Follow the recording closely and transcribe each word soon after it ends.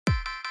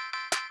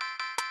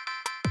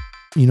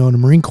in the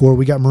Marine Corps,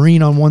 we got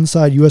Marine on one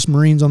side, U.S.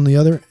 Marines on the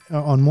other,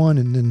 on one,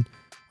 and then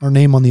our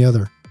name on the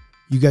other.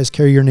 You guys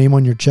carry your name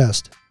on your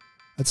chest.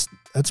 That's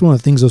one of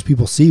the things those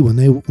people see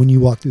when you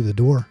walk through the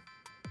door,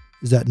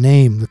 is that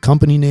name, the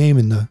company name,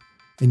 and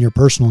your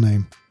personal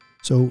name.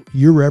 So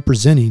you're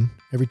representing,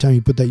 every time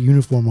you put that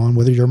uniform on,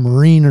 whether you're a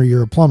Marine or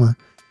you're a plumber,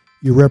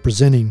 you're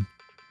representing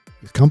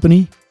your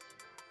company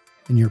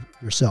and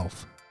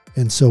yourself.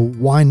 And so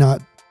why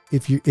not,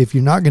 if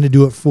you're not going to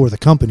do it for the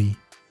company,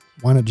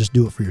 why not just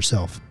do it for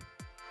yourself?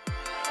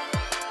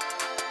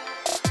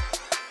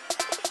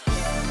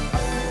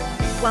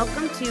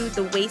 Welcome to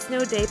the Waste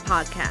No Day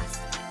podcast,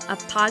 a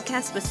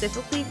podcast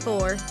specifically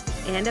for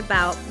and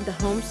about the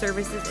home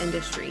services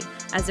industry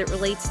as it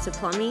relates to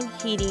plumbing,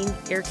 heating,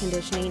 air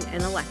conditioning,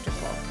 and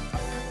electrical.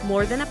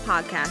 More than a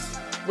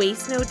podcast,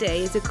 Waste No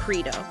Day is a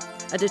credo,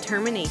 a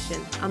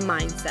determination, a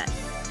mindset.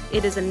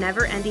 It is a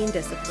never-ending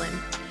discipline.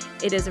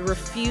 It is a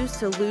refuse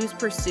to lose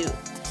pursuit.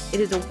 It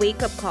is a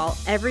wake-up call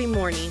every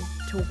morning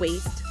to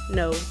waste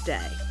no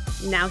day.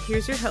 Now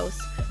here's your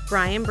hosts,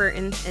 Brian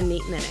Burton and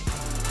Nate Minnick.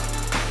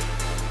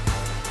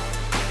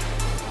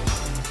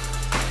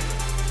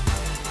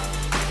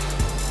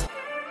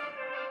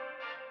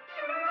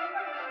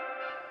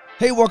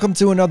 Hey, welcome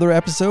to another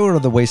episode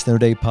of the Waste No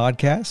Day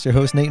podcast. Your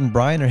hosts Nate and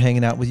Brian are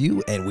hanging out with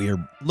you, and we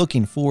are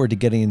looking forward to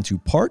getting into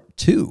part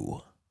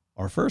two,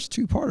 our first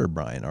two-parter,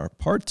 Brian, our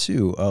part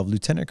two of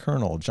Lieutenant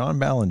Colonel John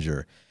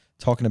Ballinger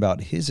talking about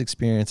his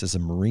experience as a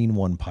Marine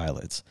One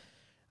pilot.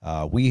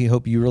 We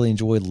hope you really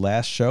enjoyed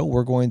last show.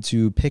 We're going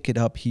to pick it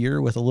up here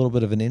with a little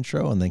bit of an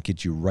intro and then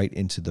get you right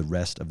into the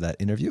rest of that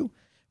interview.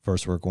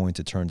 First, we're going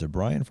to turn to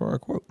Brian for our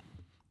quote.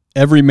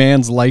 Every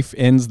man's life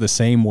ends the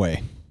same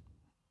way.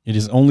 It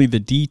is only the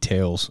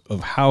details of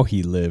how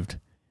he lived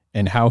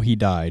and how he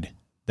died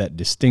that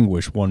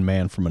distinguish one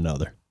man from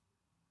another.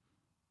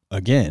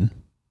 Again,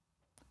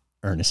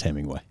 Ernest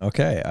Hemingway.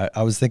 Okay,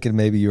 I was thinking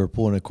maybe you were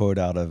pulling a quote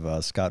out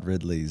of Scott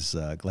Ridley's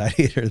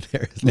Gladiator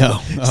there.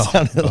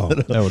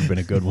 That would have been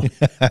a good one.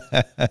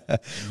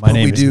 My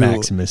name is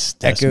Maximus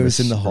Decimus Echoes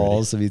in the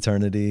Halls of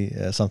Eternity,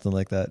 something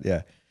like that.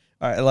 Yeah.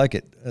 All right, I like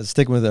it.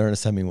 Sticking with the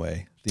Ernest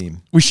Hemingway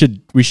theme. We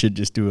should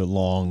just do a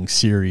long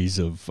series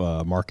of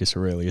Marcus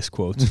Aurelius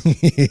quotes.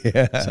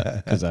 Yeah.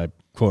 Because I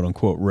quote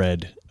unquote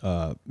read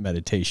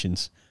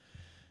Meditations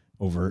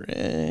over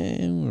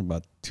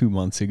about 2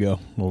 months ago,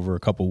 over a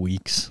couple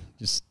weeks.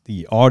 Just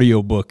the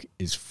audiobook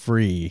is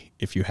free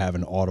if you have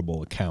an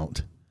Audible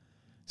account.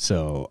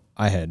 So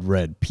I had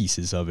read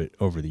pieces of it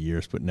over the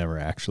years, but never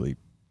actually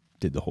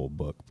did the whole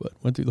book. But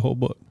went through the whole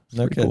book. It's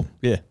pretty cool.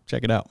 Yeah,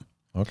 check it out.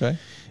 Okay.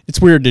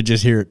 It's weird to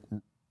just hear it,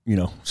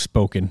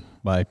 spoken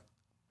by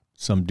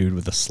some dude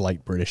with a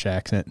slight British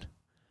accent.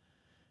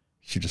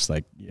 You're just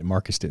like, yeah,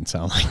 Marcus didn't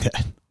sound like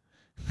that.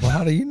 Well,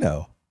 how do you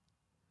know?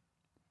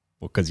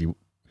 Well, because he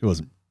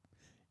wasn't,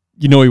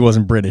 he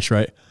wasn't British,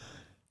 right?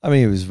 I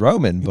mean, he was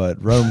Roman,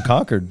 but Rome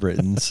conquered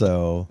Britain,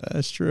 so.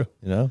 That's true.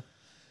 Who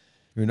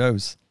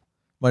knows?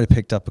 Might have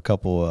picked up a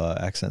couple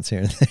accents here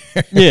and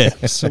there.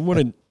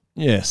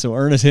 Yeah. So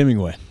Ernest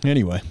Hemingway.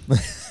 Anyway.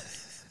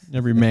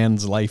 Every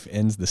man's life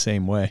ends the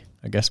same way,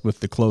 I guess, with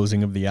the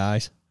closing of the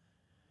eyes.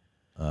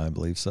 I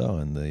believe so,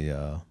 and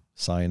the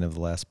sign of the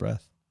last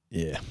breath.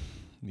 Yeah,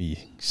 the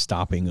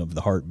stopping of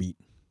the heartbeat.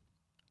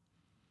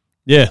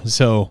 Yeah,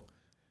 so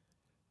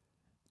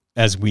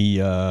as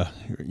we,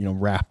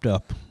 wrapped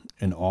up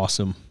an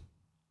awesome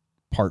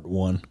part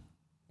one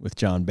with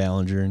John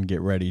Ballinger and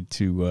get ready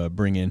to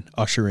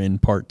usher in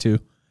part two.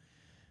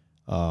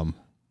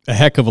 A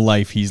heck of a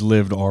life he's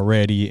lived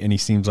already, and he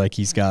seems like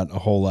he's got a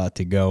whole lot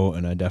to go,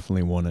 and I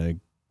definitely want to,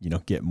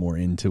 get more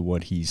into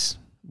what he's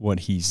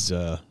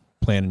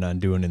planning on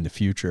doing in the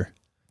future.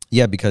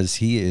 Yeah, because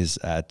he is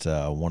at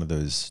one of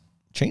those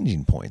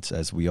changing points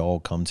as we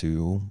all come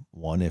to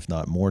one, if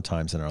not more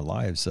times in our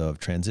lives of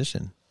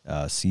transition,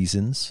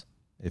 seasons,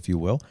 if you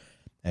will.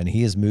 And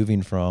he is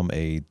moving from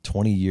a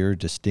 20-year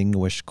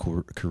distinguished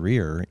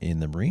career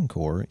in the Marine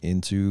Corps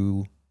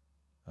into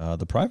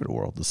the private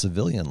world, the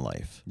civilian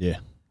life. Yeah.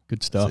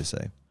 Good stuff. As they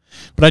say.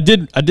 But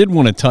I did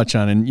want to touch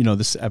on, and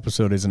this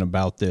episode isn't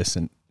about this,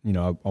 and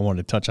I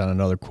wanted to touch on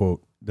another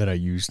quote that I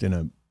used in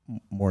a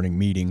morning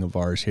meeting of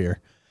ours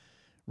here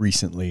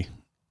recently.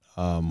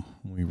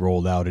 We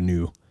rolled out a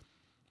new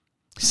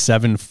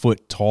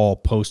 7-foot tall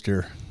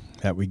poster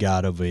that we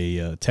got of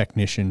a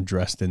technician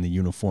dressed in the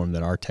uniform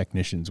that our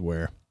technicians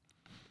wear,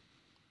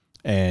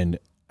 and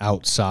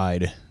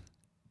outside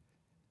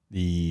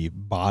the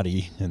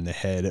body and the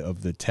head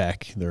of the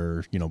tech,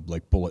 they're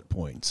like bullet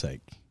points,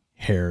 like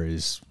hair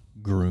is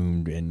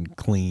groomed and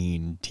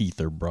clean, teeth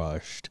are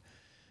brushed,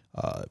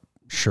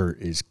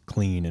 shirt is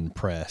clean and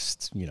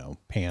pressed,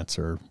 pants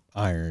are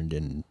ironed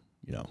and,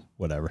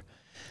 whatever.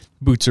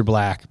 Boots are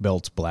black,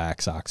 belts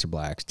black, socks are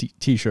black,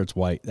 t-shirts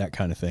white, that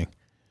kind of thing.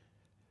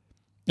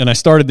 And I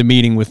started the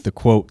meeting with the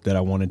quote that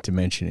I wanted to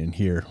mention in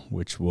here,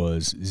 which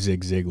was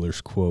Zig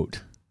Ziglar's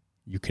quote,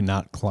 "You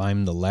cannot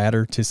climb the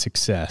ladder to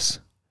success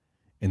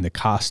in the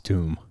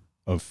costume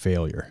of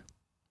failure."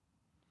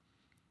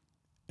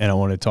 And I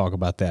want to talk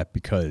about that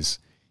because,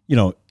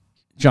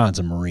 John's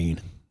a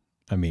Marine.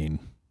 I mean,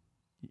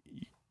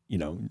 you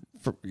know,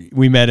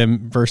 we met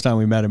him, first time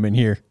we met him in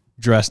here,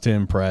 dressed to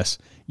impress.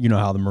 You know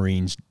how the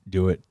Marines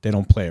do it. They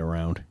don't play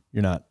around.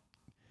 You're not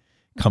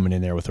coming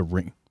in there with a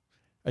ring.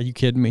 Are you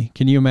kidding me?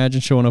 Can you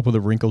imagine showing up with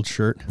a wrinkled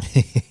shirt?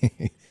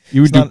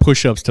 You would do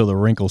push-ups till the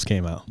wrinkles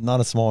came out. Not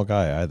a small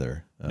guy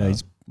either. No,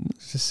 he's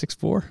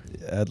 6'4"?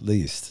 At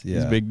least, yeah.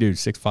 He's a big dude,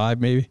 6'5"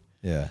 maybe.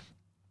 Yeah.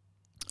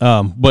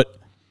 But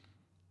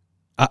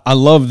I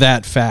love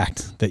that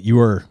fact that you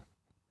are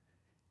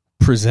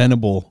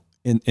presentable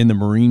in the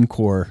Marine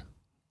Corps,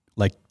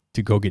 like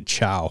to go get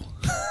chow.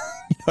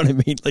 You know what I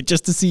mean? Like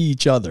just to see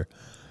each other.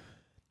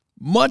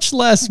 Much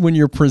less when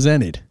you're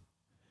presented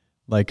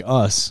like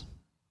us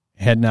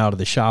heading out of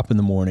the shop in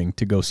the morning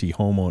to go see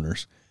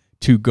homeowners,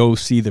 to go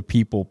see the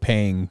people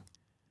paying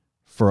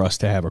for us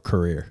to have a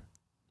career.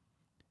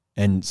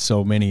 And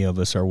so many of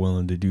us are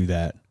willing to do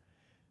that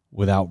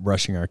without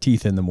brushing our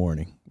teeth in the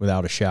morning,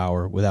 without a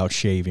shower, without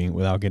shaving,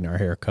 without getting our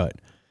hair cut,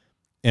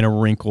 in a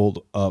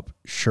wrinkled up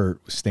shirt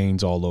with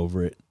stains all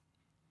over it.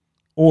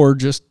 Or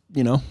just,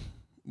 you know,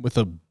 with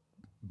a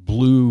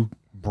blue,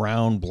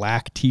 brown,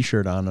 black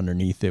t-shirt on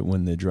underneath it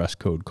when the dress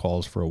code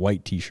calls for a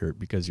white t-shirt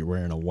because you're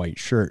wearing a white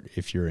shirt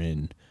if you're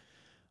in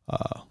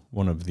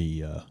one of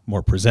the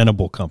more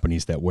presentable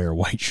companies that wear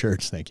white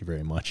shirts. Thank you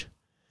very much.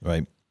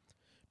 Right.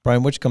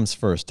 Brian, which comes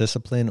first,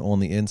 discipline on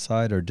the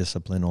inside or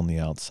discipline on the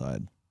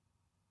outside?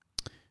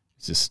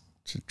 Is this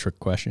a trick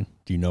question?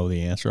 Do you know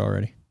the answer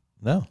already?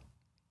 No.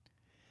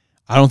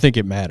 I don't think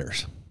it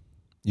matters.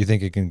 You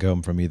think it can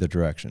come from either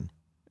direction?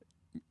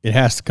 It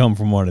has to come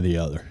from one or the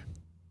other.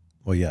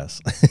 Well,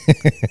 yes.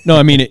 No,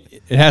 I mean,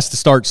 it has to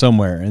start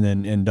somewhere and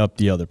then end up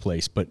the other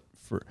place. But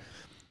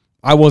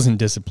I wasn't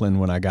disciplined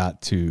when I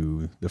got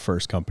to the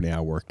first company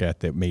I worked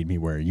at that made me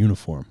wear a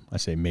uniform. I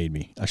say made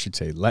me. I should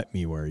say let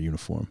me wear a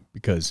uniform,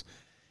 because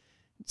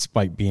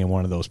despite being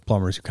one of those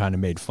plumbers who kind of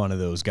made fun of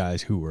those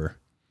guys who were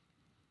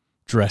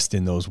dressed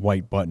in those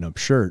white button-up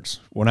shirts,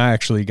 when I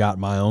actually got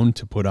my own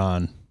to put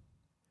on,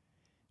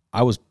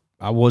 I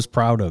was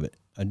proud of it.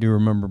 I do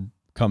remember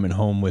coming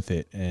home with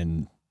it,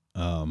 and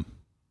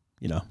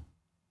you know,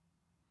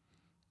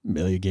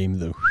 Amelia gave me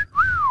the,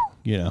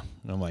 you know,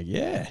 and I'm like,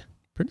 yeah,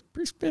 pretty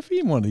spiffy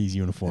in one of these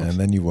uniforms. And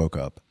then you woke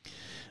up.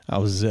 I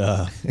was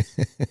a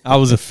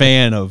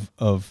fan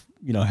of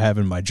you know,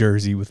 having my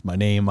jersey with my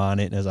name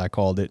on it, as I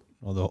called it,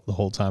 the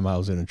whole time I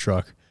was in a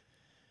truck.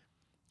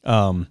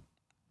 But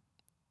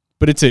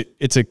it's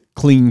a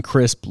clean,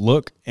 crisp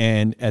look,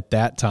 and at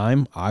that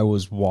time I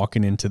was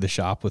walking into the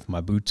shop with my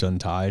boots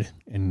untied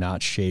and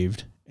not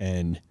shaved,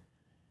 and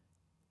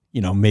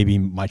you know, maybe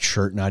my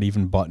shirt not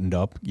even buttoned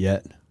up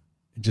yet,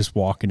 just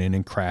walking in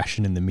and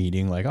crashing in the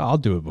meeting like, oh, I'll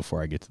do it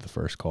before I get to the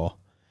first call.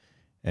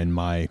 And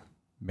my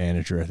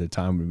manager at the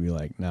time would be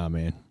like, nah,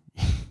 man,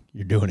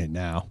 you're doing it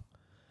now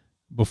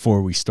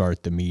before we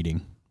start the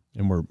meeting.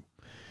 And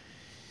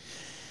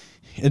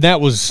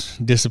that was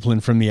discipline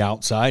from the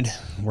outside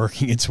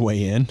working its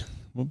way in.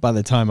 Well, by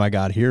the time I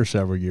got here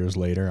several years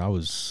later, I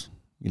was,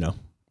 you know,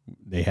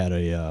 they had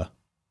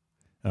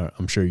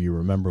I'm sure you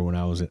remember when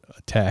I was a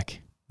tech,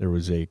 there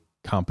was a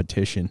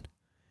competition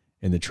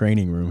in the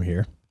training room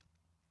here.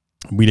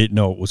 We didn't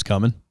know it was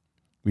coming.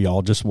 We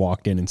all just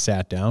walked in and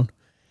sat down,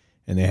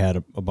 and they had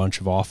a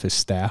bunch of office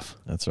staff.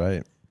 That's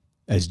right.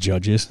 As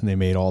judges, and they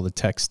made all the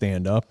techs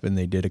stand up, and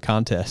they did a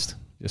contest,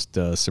 just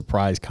a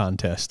surprise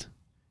contest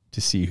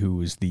to see who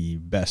was the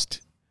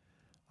best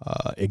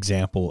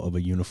example of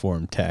a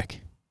uniform tech.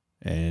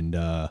 And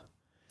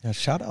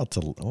shout out to,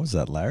 what was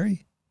that,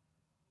 Larry?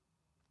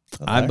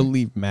 I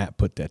believe Matt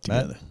put that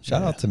together.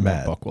 Shout out to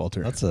Matt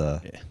Buckwalter. That's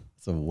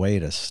a way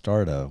to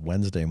start a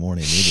Wednesday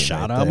morning meeting.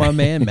 Shout out my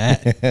man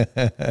Matt.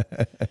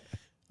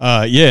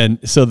 Yeah,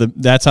 and so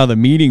that's how the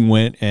meeting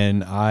went,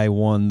 and I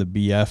won the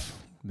BF,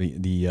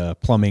 the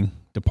plumbing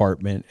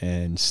department,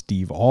 and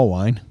Steve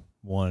Allwine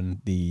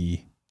won the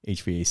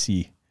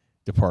HVAC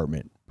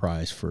department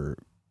prize for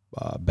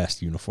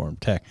best uniform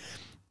tech.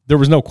 There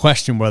was no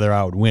question whether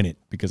I would win it,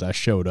 because I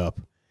showed up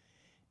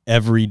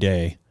every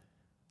day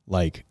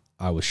like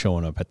I was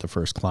showing up at the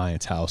first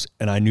client's house,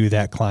 and I knew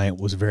that client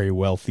was very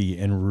wealthy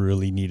and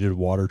really needed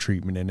water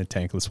treatment and a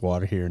tankless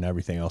water heater and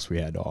everything else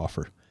we had to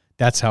offer.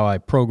 That's how I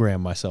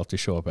programmed myself to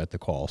show up at the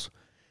calls.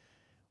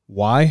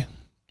 Why?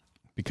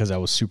 Because I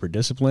was super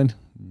disciplined?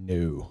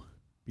 No,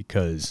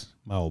 because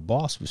my old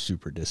boss was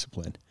super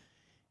disciplined,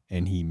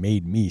 and he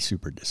made me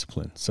super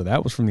disciplined. So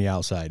that was from the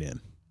outside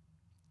in.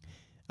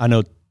 I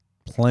know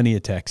plenty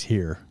of techs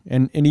here,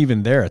 and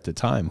even there at the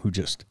time, who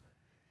just,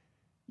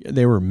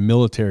 they were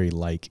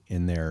military-like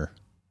in their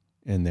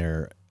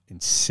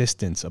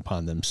insistence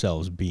upon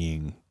themselves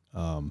being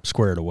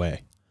squared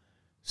away.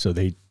 So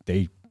they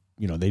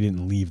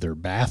didn't leave their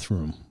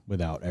bathroom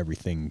without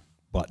everything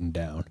buttoned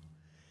down.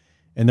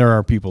 And there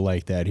are people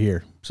like that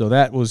here. So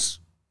that was,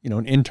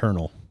 an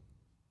internal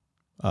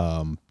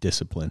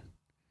discipline.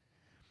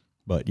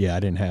 But yeah, I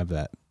didn't have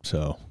that.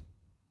 So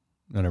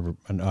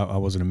I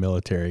wasn't a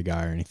military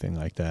guy or anything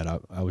like that.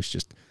 I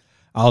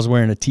was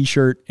wearing a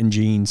t-shirt and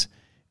jeans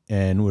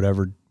and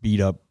whatever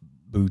beat up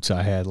boots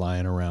I had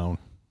lying around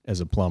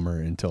as a plumber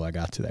until I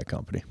got to that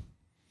company.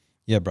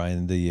 Yeah,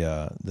 Brian,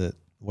 the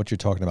what you're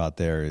talking about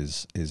there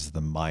is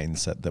the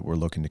mindset that we're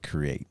looking to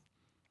create.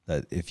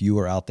 That if you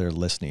are out there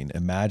listening,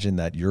 imagine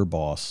that your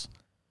boss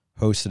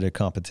hosted a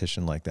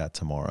competition like that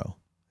tomorrow.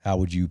 How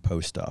would you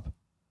post up?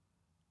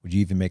 Would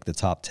you even make the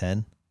top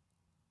 10?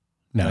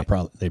 No,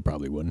 Right. they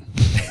probably wouldn't.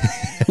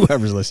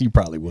 Whoever's listening, you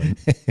probably wouldn't.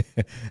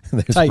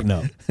 There's Tighten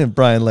up.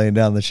 Brian laying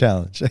down the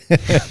challenge.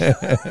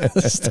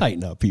 Let's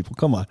tighten up, people.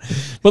 Come on.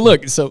 But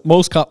look, so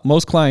most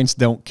clients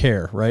don't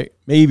care, right?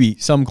 Maybe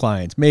some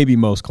clients, maybe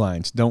most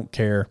clients don't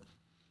care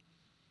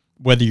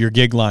whether your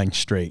gig line's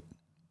straight,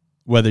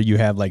 whether you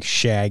have like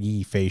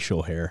shaggy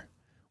facial hair,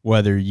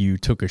 whether you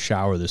took a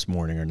shower this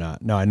morning or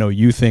not. Now, I know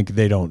you think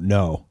they don't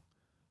know,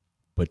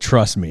 but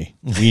trust me,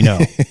 we know.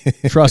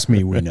 Trust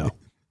me, we know.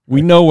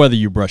 We know whether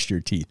you brushed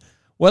your teeth.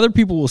 Whether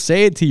people will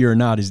say it to you or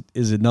not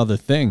is another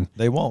thing.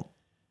 They won't.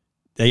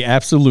 They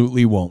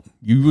absolutely won't.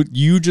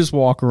 You just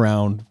walk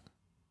around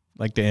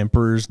like the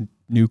emperor's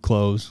new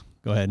clothes.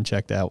 Go ahead and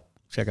check out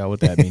what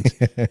that means.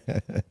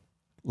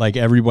 Like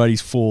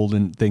everybody's fooled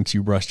and thinks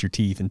you brushed your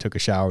teeth and took a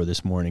shower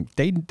this morning.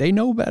 They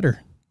know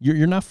better.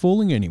 You're not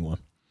fooling anyone.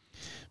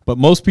 But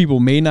most people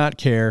may not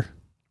care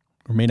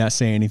or may not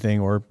say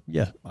anything or,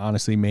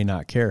 honestly may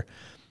not care.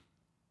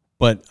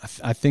 But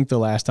I think the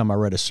last time I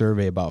read a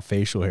survey about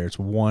facial hair, it's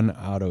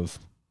 5%,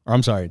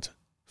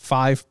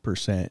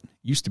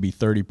 used to be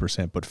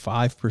 30%, but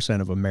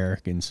 5% of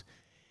Americans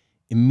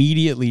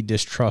immediately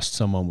distrust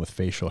someone with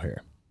facial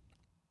hair.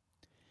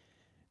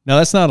 Now,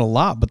 that's not a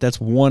lot, but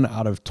that's 1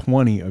 out of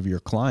 20 of your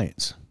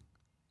clients.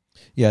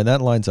 Yeah, and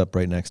that lines up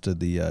right next to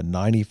the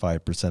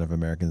 95% of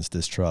Americans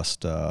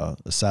distrust a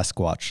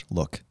Sasquatch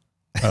look.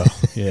 Oh,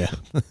 yeah.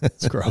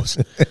 It's gross.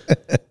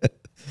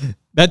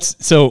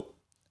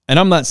 And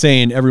I'm not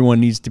saying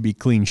everyone needs to be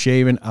clean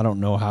shaven. I don't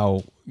know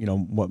how,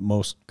 what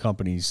most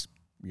companies,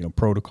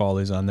 protocol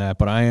is on that,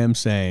 but I am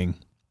saying,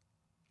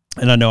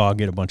 and I know I'll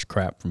get a bunch of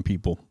crap from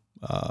people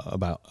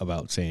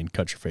about saying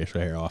cut your facial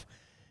hair off.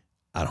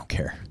 I don't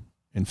care.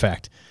 In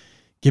fact,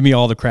 give me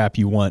all the crap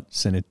you want.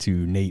 Send it to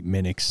Nate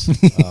Minnick's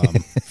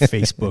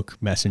Facebook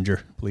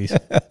Messenger, please.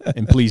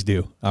 And please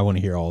do. I want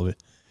to hear all of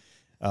it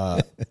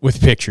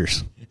with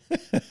pictures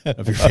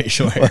of your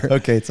facial hair.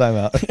 Okay, time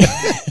out.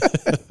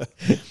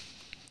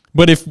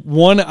 But if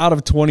 1 out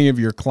of 20 of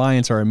your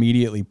clients are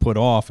immediately put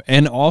off,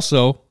 and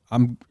also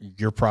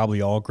you're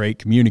probably all great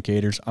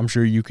communicators, I'm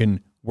sure you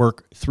can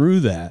work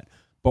through that.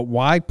 But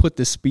why put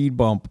the speed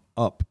bump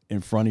up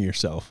in front of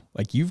yourself?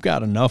 Like, you've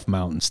got enough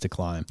mountains to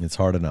climb. It's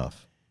hard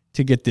enough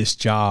To get this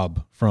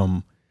job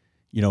from,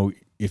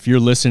 if you're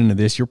listening to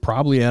this, you're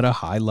probably at a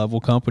high level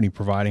company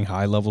providing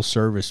high level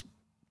service,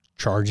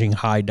 charging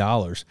high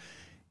dollars,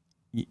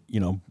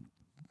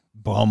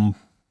 bum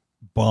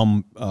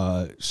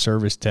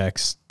service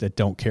techs that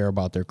don't care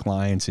about their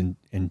clients and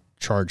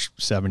charge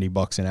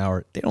 $70 an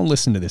hour. They don't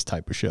listen to this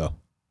type of show.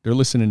 They're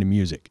listening to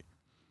music.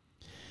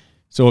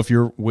 So if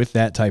you're with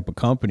that type of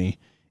company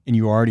and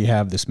you already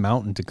have this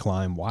mountain to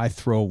climb, why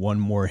throw one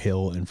more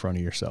hill in front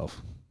of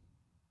yourself?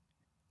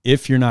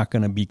 If you're not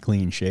going to be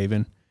clean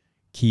shaven,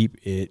 keep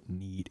it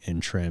neat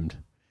and trimmed.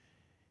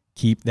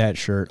 Keep that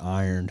shirt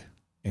ironed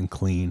and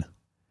clean.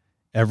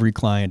 Every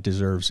client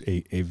deserves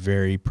a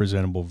very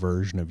presentable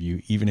version of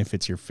you, even if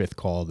it's your 5th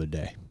call of the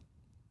day.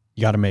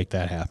 You got to make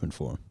that happen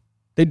for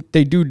them.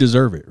 They do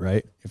deserve it,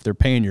 right? If they're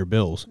paying your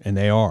bills, and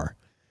they are,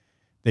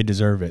 they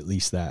deserve at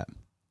least that.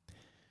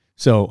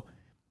 So,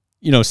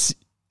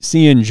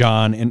 seeing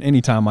John, and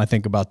anytime I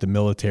think about the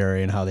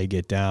military and how they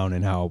get down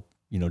and how,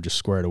 just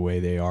squared away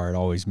they are, it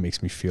always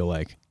makes me feel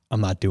like I'm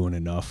not doing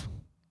enough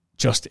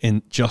just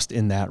in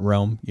that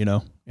realm,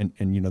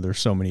 and there's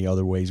so many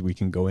other ways we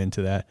can go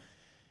into that.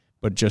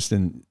 But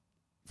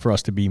for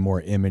us to be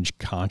more image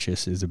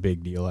conscious is a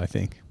big deal, I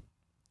think.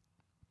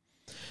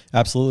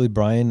 Absolutely,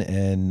 Brian.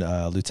 And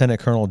Lieutenant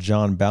Colonel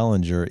John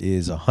Ballinger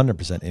is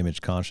 100% image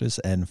conscious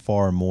and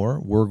far more.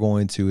 We're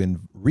going to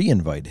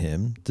re-invite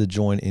him to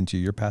join into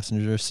your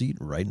passenger seat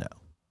right now.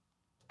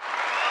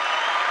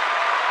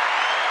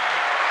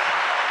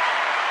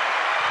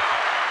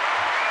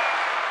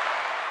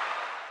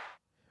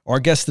 Our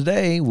guest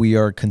today, we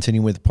are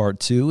continuing with part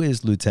 2,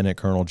 is Lieutenant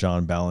Colonel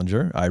John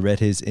Ballinger. I read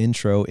his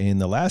intro in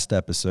the last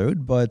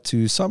episode, but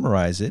to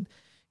summarize it,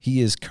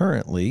 he is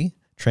currently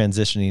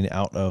transitioning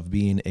out of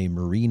being a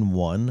Marine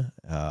One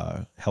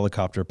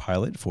helicopter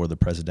pilot for the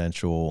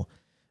presidential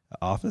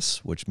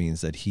office, which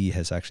means that he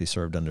has actually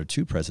served under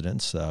 2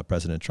 presidents,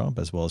 President Trump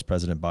as well as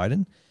President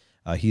Biden.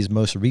 He's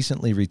most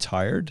recently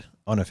retired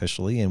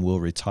unofficially and will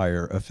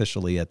retire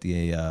officially at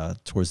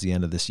towards the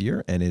end of this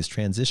year, and is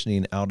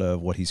transitioning out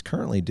of what he's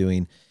currently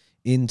doing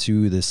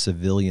into the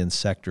civilian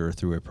sector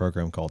through a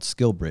program called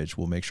SkillBridge.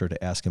 We'll make sure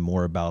to ask him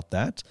more about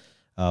that.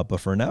 But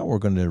for now, we're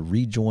going to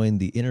rejoin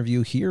the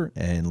interview here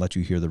and let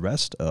you hear the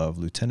rest of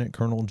Lieutenant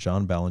Colonel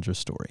John Ballinger's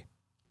story.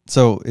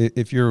 So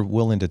if you're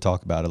willing to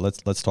talk about it,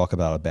 let's talk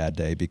about a bad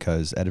day,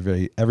 because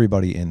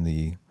everybody in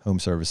the home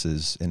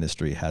services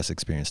industry has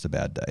experienced a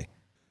bad day.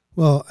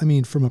 Well, I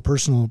mean, from a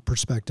personal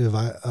perspective,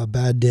 a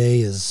bad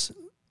day is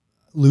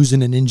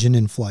losing an engine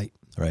in flight.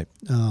 Right.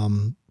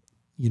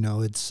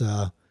 It's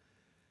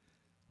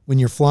when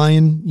you're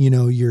flying,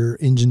 your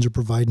engines are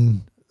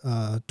providing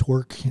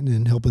torque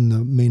and helping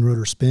the main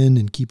rotor spin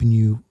and keeping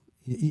you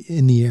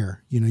in the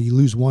air. You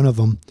lose one of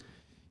them,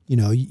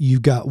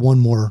 you've got one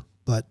more,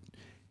 but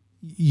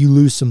you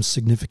lose some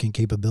significant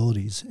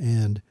capabilities.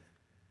 And,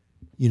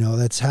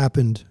 that's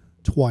happened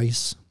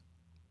twice.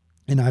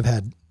 And I've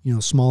had,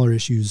 smaller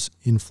issues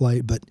in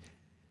flight, but,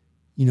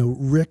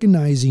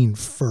 recognizing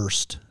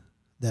first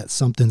that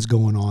something's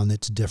going on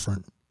that's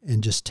different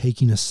and just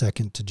taking a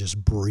second to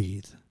just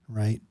breathe,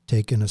 right?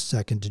 Taking a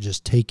second to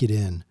just take it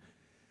in.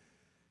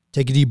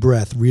 Take a deep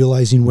breath,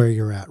 realizing where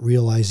you're at,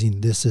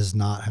 realizing this is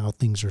not how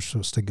things are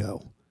supposed to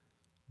go,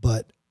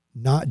 but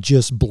not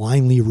just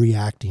blindly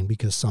reacting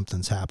because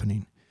something's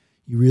happening.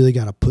 You really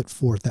got to put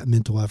forth that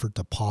mental effort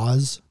to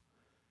pause,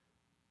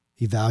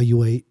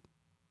 evaluate,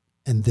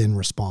 and then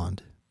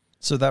respond.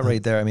 So that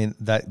right there, I mean,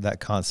 that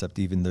concept,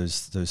 even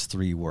those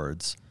three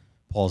words,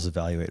 pause,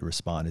 evaluate,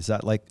 respond, is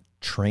that like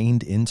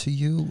trained into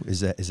you?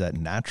 Is that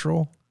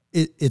natural?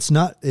 It's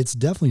not. It's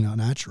definitely not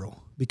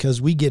natural,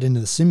 because we get into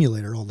the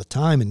simulator all the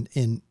time,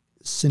 and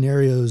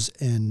scenarios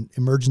and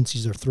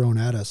emergencies are thrown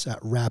at us at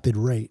rapid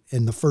rate.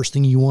 And the first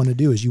thing you want to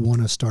do is you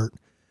want to start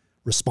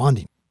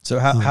responding. So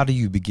how do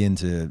you begin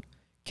to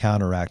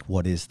counteract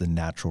what is the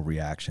natural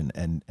reaction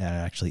and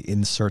actually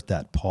insert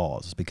that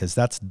pause? Because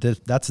that's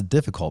a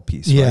difficult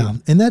piece. Yeah. Right?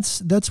 And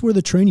that's where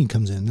the training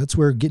comes in. That's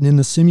where getting in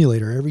the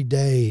simulator every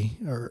day,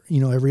 or,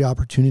 every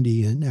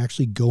opportunity, and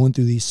actually going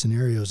through these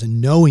scenarios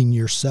and knowing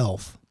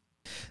yourself.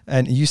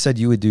 And you said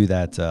you would do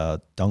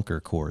that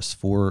Dunker course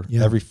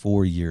every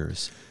 4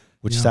 years,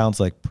 which sounds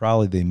like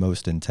probably the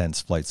most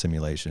intense flight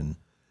simulation.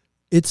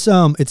 It's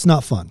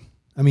not fun.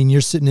 I mean,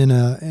 you're sitting in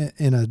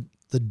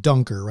the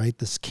Dunker, right?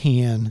 This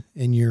can,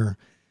 and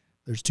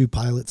there's two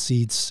pilot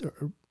seats,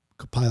 or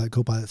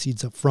co-pilot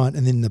seats up front,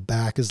 and then the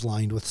back is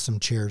lined with some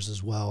chairs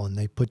as well. And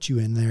they put you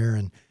in there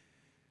and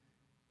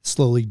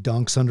slowly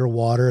dunks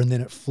underwater, and then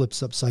it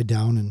flips upside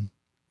down, and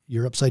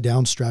you're upside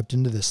down strapped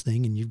into this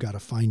thing, and you've got to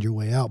find your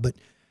way out. But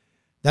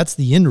that's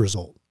the end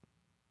result.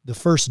 The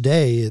first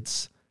day,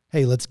 it's,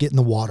 hey, let's get in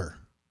the water.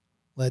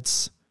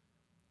 Let's,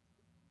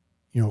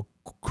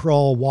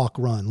 crawl, walk,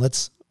 run.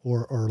 Let's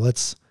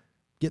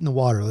get in the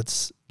water.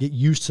 Let's get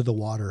used to the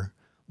water.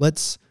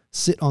 Let's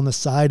sit on the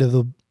side of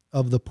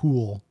the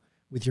pool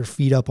with your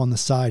feet up on the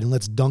side, and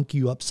let's dunk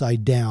you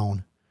upside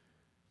down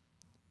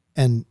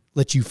and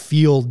let you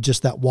feel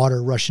just that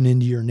water rushing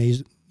into your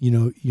nasal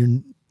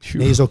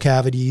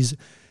cavities,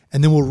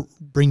 and then we'll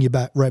bring you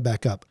right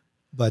back up.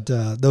 But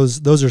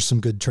those are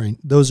some good training.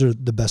 Those are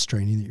the best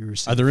training that you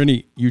receive. Are there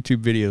any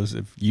YouTube videos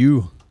of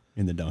you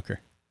in the Dunker?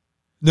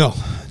 No,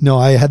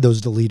 I had those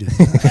deleted.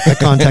 I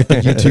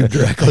contacted YouTube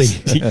directly.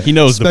 He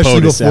knows the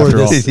POTUS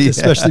after all.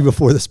 Especially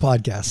before this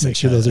podcast. Make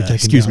sure those are taken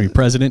Excuse down. me,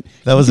 President.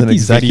 That was an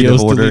executive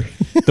order.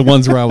 The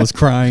ones where I was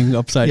crying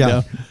upside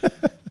down.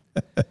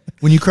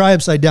 When you cry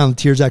upside down, the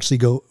tears actually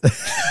go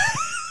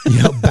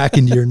back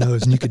into your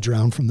nose, and you could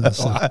drown from those.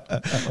 So. Wow,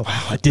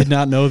 I did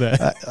not know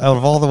that. Out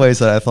of all the ways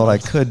that I thought I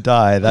could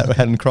die, that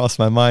hadn't crossed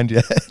my mind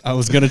yet. I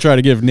was going to try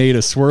to give Nate a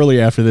swirly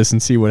after this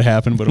and see what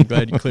happened, but I'm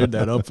glad you cleared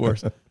that up for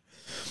us.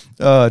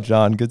 Oh,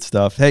 John, good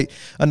stuff. Hey,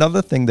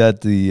 another thing that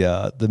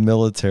the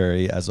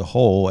military as a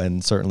whole,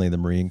 and certainly the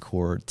Marine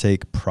Corps,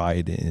 take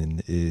pride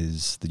in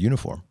is the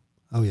uniform.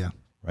 Oh, yeah.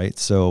 Right?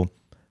 So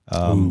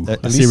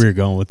I see where you're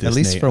going with this, at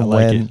least Nate. from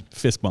like when... it.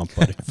 Fist bump,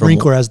 buddy. Marine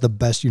Corps has the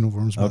best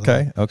uniforms.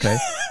 Okay.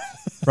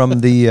 From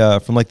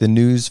like the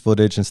news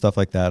footage and stuff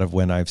like that of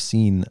when I've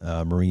seen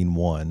Marine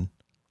One,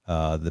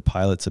 the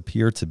pilots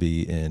appear to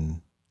be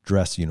in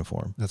dress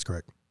uniform. That's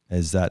correct.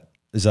 Is that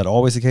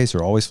always the case,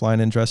 or always flying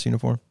in dress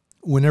uniform?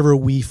 Whenever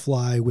we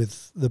fly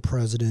with the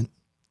president,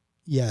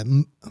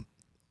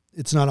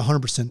 it's not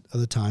 100% of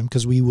the time,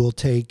 because we will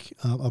take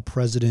a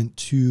president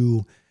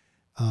to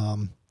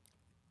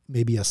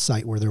maybe a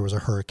site where there was a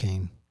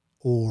hurricane,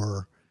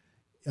 or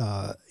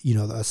a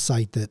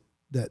site that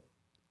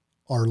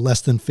are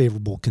less than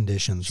favorable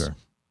conditions. Sure.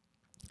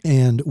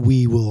 And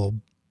we will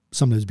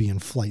sometimes be in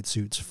flight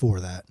suits for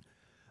that.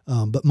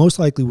 But most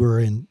likely we're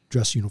in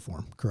dress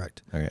uniform,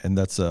 correct? Okay, and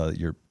that's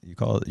you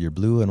call it your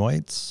blue and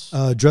whites?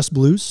 Dress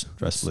blues.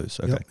 Dress blues.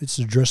 Okay. Yep, it's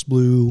the dress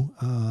blue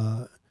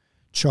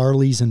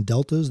Charlies and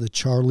Deltas. The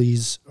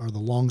Charlies are the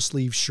long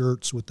sleeve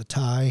shirts with the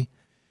tie,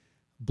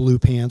 blue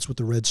pants with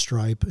the red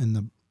stripe,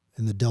 and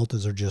the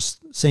Deltas are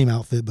just same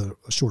outfit but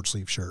a short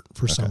sleeve shirt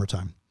for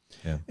summertime.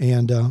 Yeah.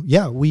 And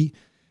we,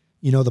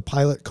 the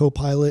pilot,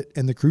 co-pilot,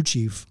 and the crew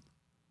chief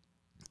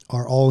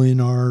are all in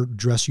our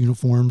dress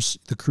uniforms.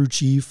 The crew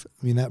chief,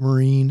 that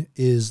Marine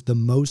is the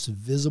most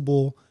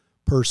visible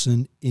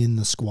person in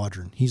the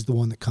squadron. He's the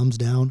one that comes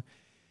down,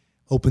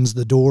 opens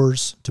the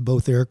doors to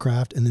both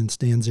aircraft, and then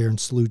stands there and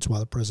salutes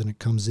while the president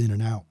comes in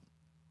and out.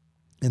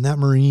 And that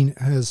Marine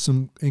has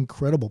some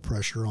incredible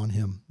pressure on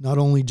him, not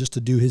only just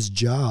to do his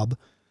job,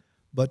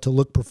 but to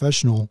look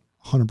professional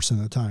 100%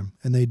 of the time.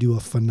 And they do a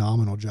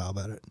phenomenal job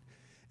at it.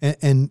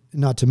 And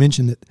not to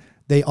mention that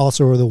they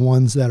also are the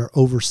ones that are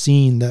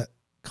overseeing the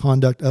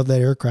conduct of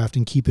that aircraft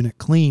and keeping it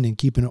clean and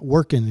keeping it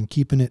working and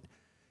keeping it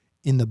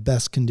in the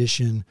best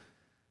condition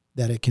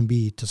that it can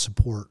be to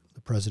support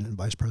the president and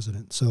vice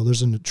president. So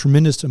there's a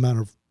tremendous amount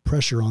of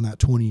pressure on that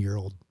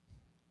 20-year-old.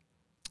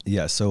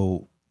 Yeah.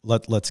 So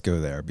let's go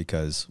there,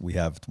 because we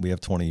have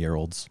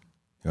 20-year-olds,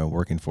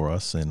 working for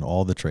us in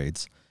all the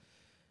trades.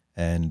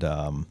 And,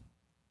 well,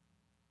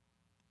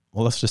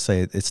 let's just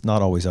say it's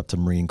not always up to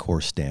Marine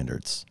Corps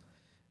standards.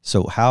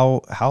 So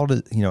how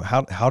does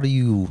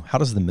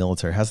the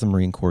military, how does the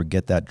Marine Corps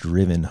get that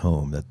driven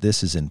home that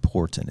this is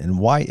important? And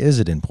why is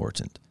it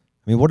important?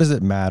 I mean, what does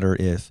it matter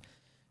if,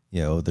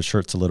 the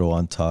shirt's a little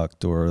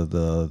untucked or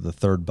the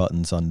third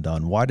button's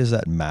undone? Why does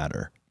that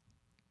matter?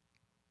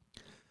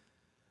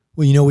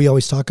 Well, we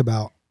always talk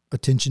about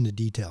attention to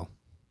detail,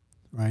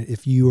 right?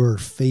 If you are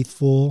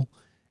faithful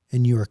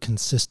and you are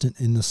consistent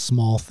in the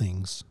small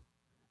things,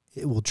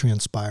 it will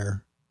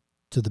transpire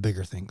to the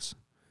bigger things.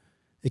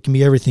 It can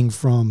be everything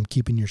from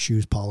keeping your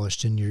shoes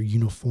polished and your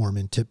uniform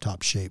in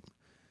tip-top shape.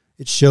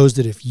 It shows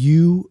that if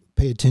you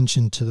pay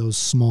attention to those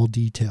small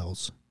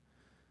details,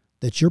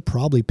 that you're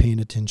probably paying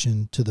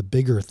attention to the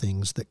bigger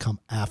things that come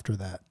after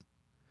that.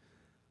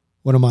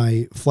 One of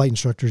my flight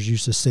instructors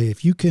used to say,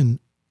 if you can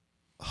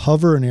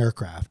hover an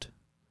aircraft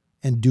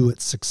and do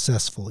it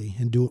successfully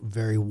and do it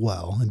very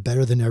well and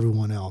better than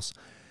everyone else,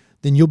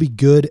 then you'll be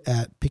good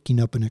at picking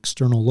up an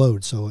external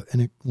load. So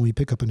when we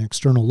pick up an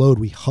external load,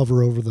 we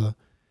hover over the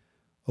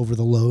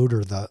load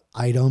or the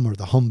item or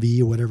the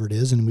Humvee or whatever it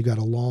is, and we got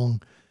a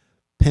long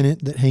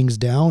pennant that hangs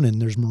down,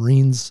 and there's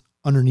Marines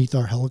underneath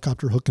our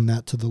helicopter hooking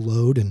that to the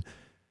load, and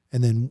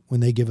then when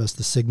they give us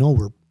the signal,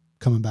 we're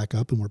coming back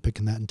up and we're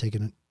picking that and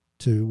taking it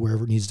to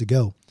wherever it needs to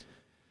go.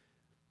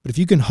 But if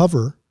you can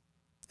hover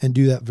and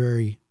do that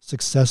very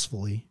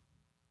successfully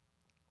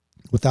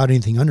without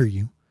anything under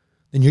you,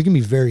 then you're going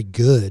to be very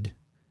good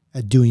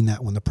at doing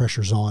that when the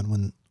pressure's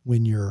on,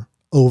 when you're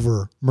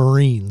over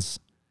Marines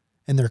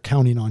and they're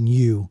counting on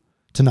you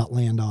to not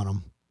land on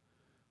them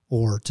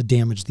or to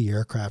damage the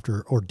aircraft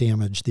or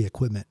damage the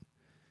equipment.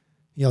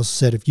 He also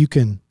said, if you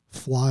can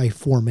fly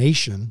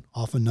formation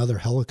off another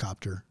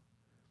helicopter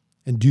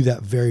and do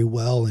that very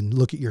well and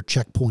look at your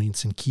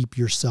checkpoints and keep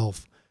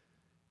yourself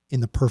in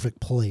the perfect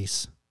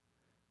place,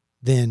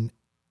 then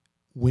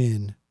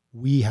when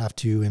we have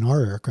to, in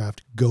our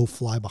aircraft, go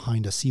fly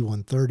behind a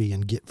C-130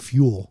 and get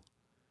fuel,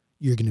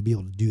 you're going to be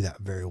able to do that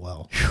very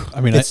well.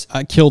 I mean,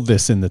 I killed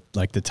this in the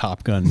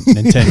Top Gun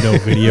Nintendo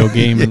video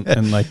game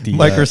and like the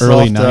Microsoft,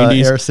 early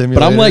 90s. Air Simulator.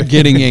 But I'm like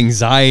getting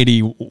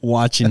anxiety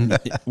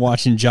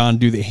watching John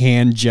do the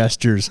hand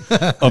gestures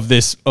of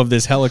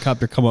this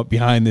helicopter come up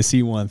behind the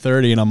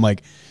C-130, and I'm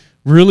like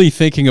really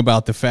thinking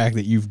about the fact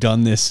that you've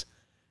done this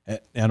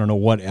at I don't know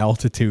what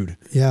altitude.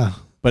 Yeah.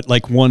 But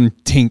like one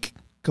tink.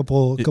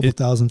 Couple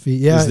thousand feet.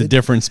 Yeah. Is the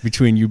difference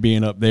between you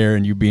being up there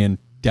and you being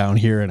down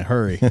here in a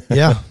hurry.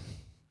 Yeah.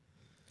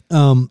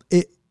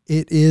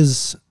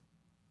 It's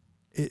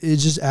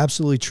just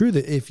absolutely true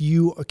that if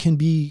you can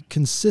be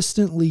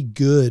consistently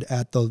good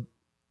at the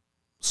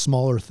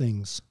smaller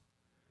things,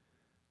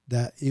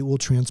 that it will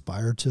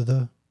transpire to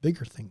the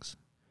bigger things.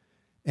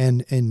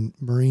 And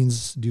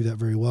Marines do that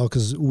very well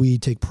because we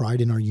take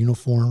pride in our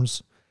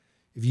uniforms.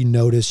 If you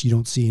notice, you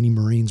don't see any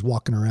Marines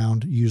walking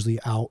around usually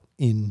out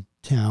in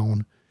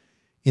town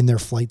in their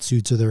flight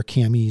suits or their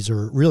camis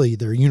or really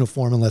their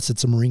uniform, unless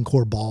it's a Marine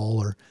Corps ball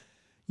or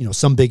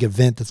some big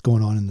event that's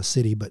going on in the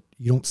city, but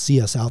you don't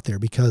see us out there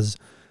because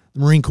the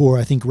Marine Corps,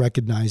 I think,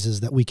 recognizes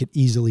that we could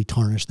easily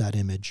tarnish that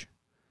image.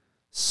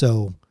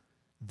 So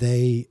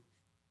they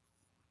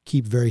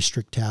keep very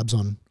strict tabs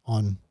on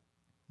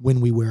when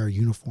we wear our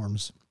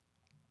uniforms.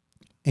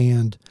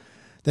 And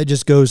that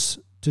just goes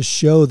to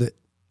show that,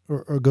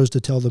 or goes to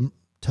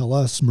tell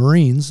us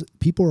Marines,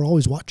 people are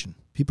always watching.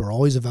 People are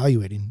always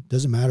evaluating.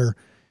 Doesn't matter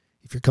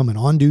if you're coming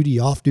on duty,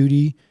 off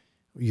duty,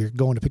 you're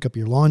going to pick up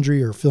your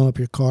laundry or filling up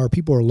your car.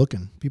 People are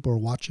looking. People are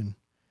watching.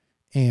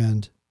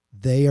 And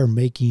they are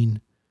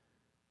making,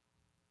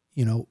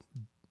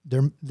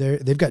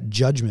 they've got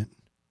judgment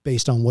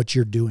based on what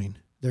you're doing.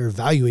 They're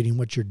evaluating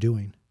what you're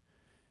doing,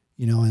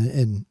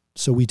 and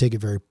so we take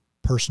it very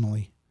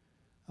personally.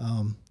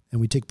 And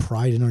we take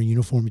pride in our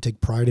uniform. We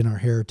take pride in our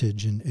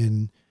heritage,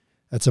 and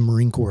that's a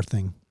Marine Corps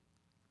thing.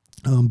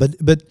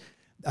 But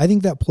I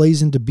think that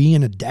plays into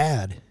being a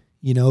dad.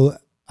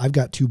 I've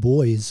got 2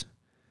 boys.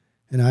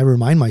 And I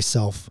remind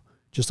myself,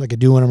 just like I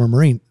do when I'm a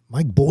Marine,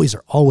 my boys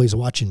are always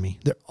watching me.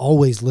 They're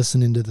always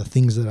listening to the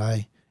things that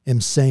I am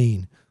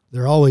saying.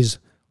 They're always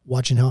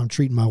watching how I'm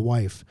treating my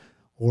wife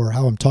or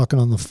how I'm talking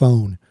on the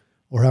phone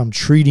or how I'm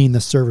treating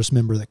the service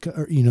member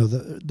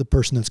the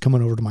person that's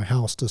coming over to my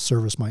house to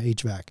service my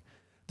HVAC.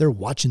 They're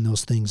watching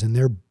those things and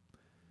they're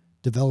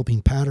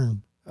developing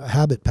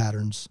habit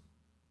patterns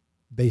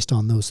based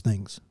on those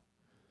things.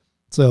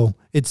 So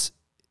it's,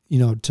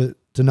 to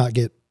not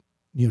get,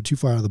 too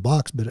far out of the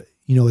box, but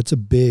it's a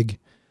big,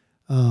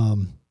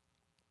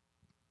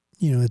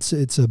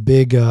 it's a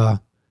big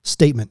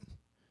statement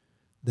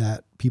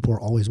that people are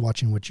always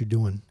watching what you're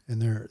doing,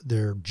 and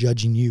they're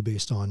judging you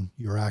based on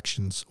your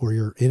actions or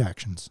your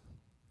inactions.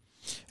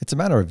 It's a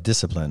matter of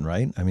discipline,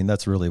 right? I mean,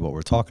 that's really what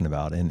we're talking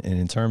about. And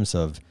in terms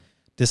of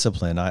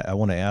discipline, I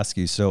want to ask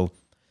you, so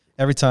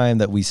every time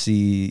that we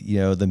see,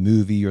 the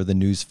movie or the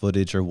news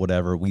footage or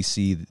whatever, we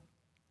see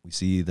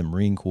the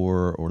Marine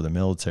Corps or the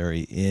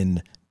military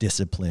in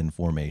discipline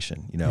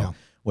formation,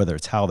 whether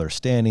it's how they're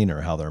standing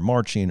or how they're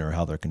marching or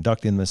how they're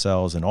conducting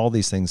themselves, and all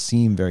these things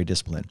seem very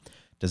disciplined.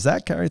 Does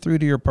that carry through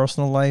to your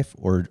personal life,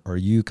 or are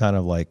you kind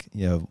of like,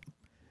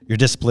 you're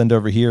disciplined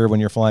over here when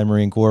you're flying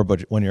Marine Corps,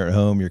 but when you're at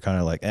home, you're kind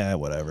of like,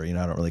 whatever, I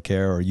don't really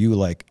care? Or are you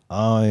like,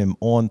 I'm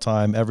on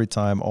time, every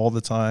time, all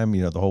the time,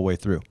 the whole way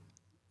through?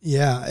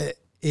 Yeah,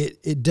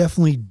 it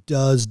definitely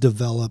does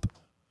develop,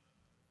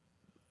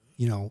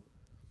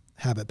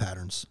 habit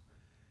patterns.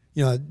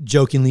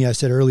 Jokingly, I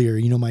said earlier,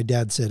 my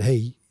dad said,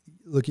 hey,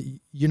 look,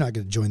 you're not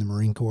going to join the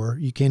Marine Corps.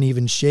 You can't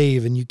even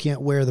shave, and you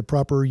can't wear the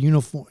proper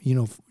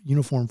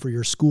uniform for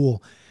your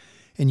school,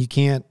 and you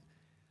can't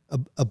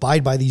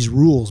abide by these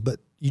rules.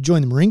 But you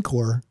join the Marine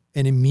Corps,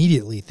 and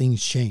immediately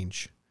things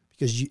change,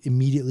 because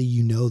immediately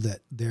that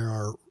there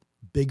are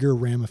bigger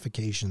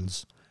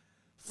ramifications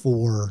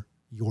for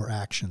your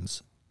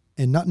actions,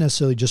 and not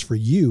necessarily just for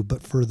you,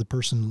 but for the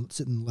person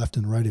sitting left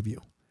and right of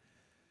you.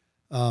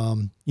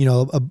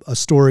 A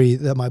story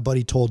that my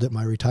buddy told at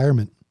my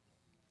retirement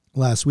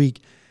last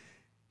week,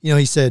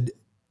 he said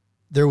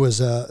there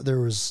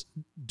was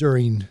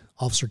during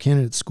officer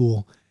candidate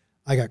school,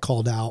 I got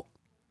called out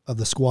of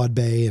the squad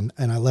bay and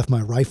I left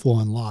my rifle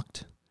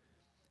unlocked.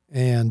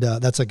 And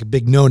that's like a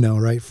big no-no,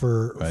 right,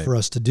 for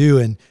us to do.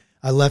 And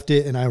I left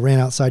it and I ran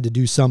outside to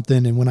do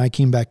something. And when I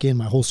came back in,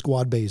 my whole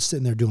squad bay is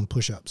sitting there doing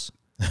push-ups.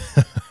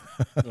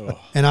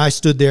 And I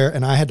stood there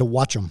and I had to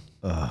watch them.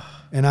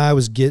 And I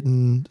was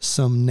getting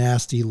some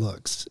nasty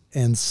looks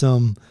and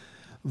some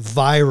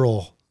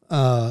viral,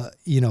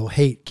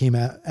 hate came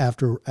out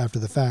after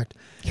the fact.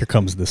 Here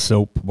comes the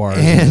soap bars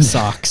and the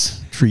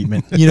socks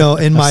treatment.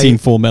 In I've seen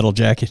Full Metal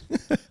Jacket.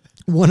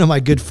 One of my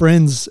good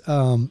friends,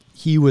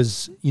 he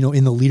was,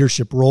 in the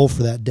leadership role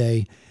for that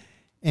day.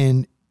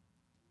 And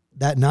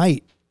that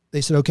night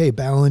they said, okay,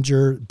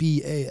 Ballenger,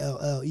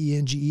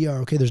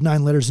 Ballenger. Okay, there's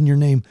 9 letters in your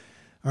name.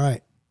 All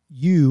right.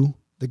 You,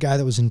 the guy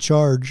that was in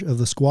charge of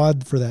the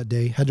squad for that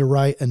day, had to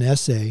write an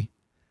essay,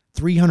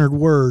 300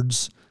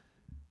 words.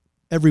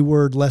 Every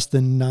word less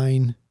than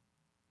 9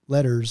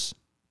 letters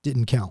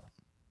didn't count.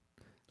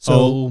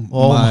 So,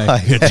 oh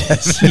my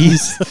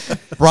goodness.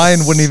 Brian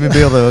wouldn't even be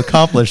able to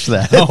accomplish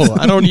that. No,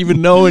 I don't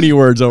even know any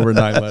words over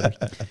 9 letters.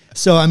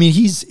 So, I mean,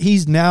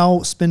 he's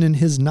now spending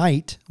his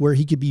night where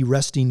he could be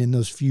resting in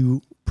those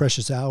few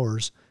precious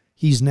hours.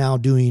 He's now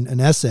doing an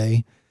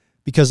essay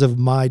because of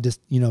my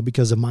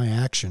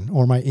action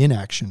or my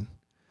inaction,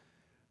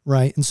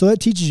 right? And so that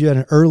teaches you at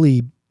an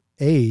early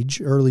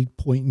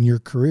point in your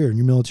career, in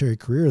your military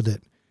career,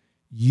 that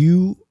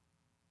you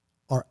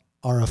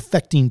are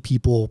affecting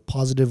people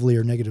positively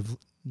or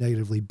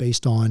negatively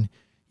based on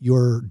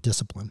your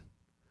discipline.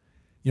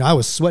 I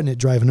was sweating it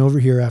driving over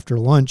here after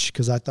lunch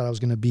because I thought I was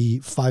going to be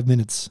 5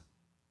 minutes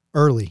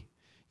early.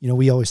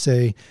 We always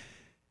say,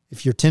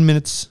 if you're 10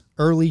 minutes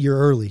early, you're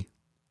early.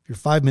 If you're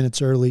 5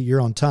 minutes early, you're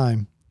on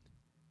time.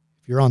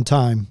 If you're on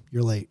time,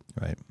 you're late.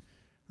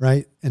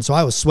 Right. And so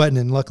I was sweating,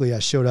 and luckily I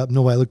showed up.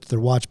 Nobody looked at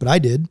their watch, but I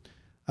did.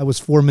 I was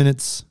 4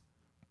 minutes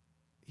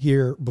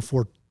here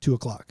before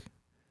 2:00.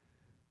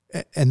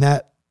 And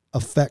that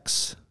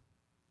affects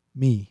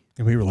me.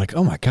 And we were like,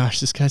 oh my gosh,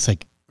 this guy's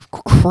like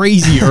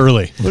crazy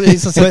early.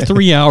 It's like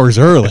 3 hours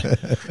early.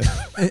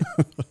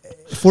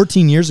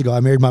 14 years ago, I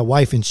married my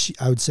wife, and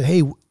I would say,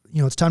 hey,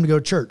 it's time to go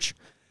to church.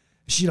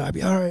 I'd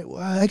be, all right,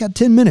 well, I got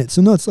 10 minutes.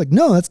 So that's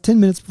 10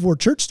 minutes before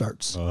church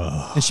starts.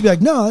 And she'd be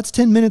like, no, that's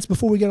 10 minutes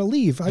before we got to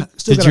leave.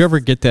 Did you ever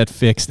get that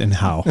fixed, and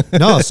how?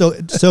 No.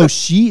 So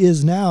she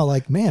is now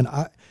like, man,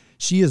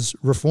 she is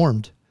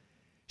reformed.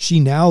 She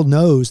now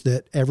knows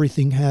that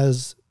everything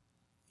has,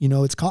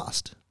 its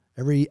cost.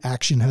 Every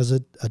action has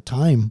a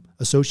time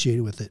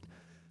associated with it.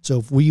 So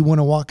if we want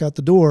to walk out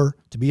the door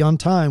to be on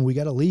time, we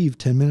got to leave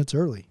 10 minutes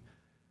early.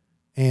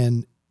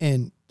 And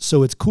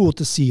so it's cool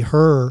to see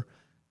her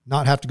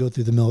not have to go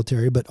through the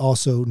military, but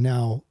also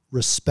now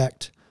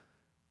respect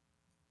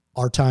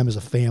our time as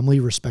a family,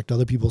 respect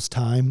other people's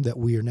time, that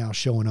we are now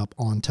showing up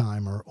on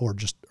time or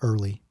just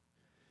early.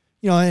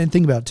 And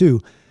think about it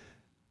too.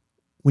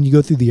 When you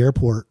go through the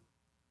airport,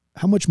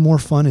 how much more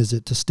fun is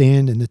it to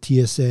stand in the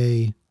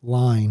TSA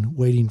line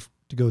waiting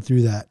to go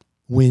through that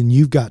when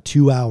you've got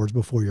 2 hours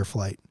before your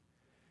flight?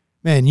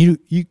 Man, you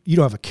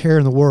don't have a care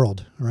in the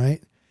world,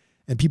 right?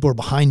 And people are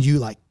behind you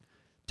like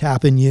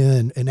tapping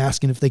you and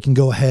asking if they can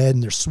go ahead,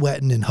 and they're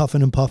sweating and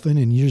huffing and puffing,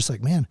 and you're just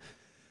like, man,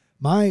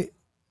 my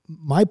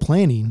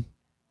planning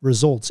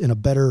results in a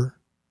better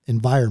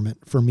environment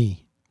for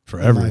me,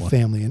 for everyone, my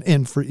family,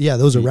 and for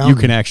those around you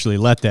me. can actually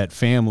let that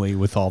family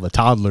with all the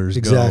toddlers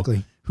exactly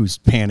go, who's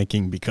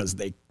panicking because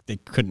they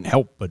couldn't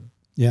help but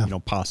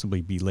possibly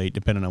be late,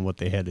 depending on what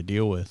they had to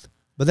deal with.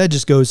 But that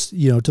just goes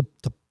to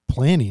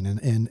planning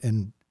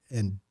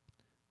and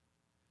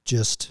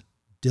just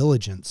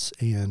diligence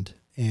and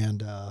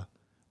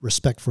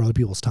respect for other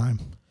people's time.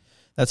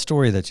 That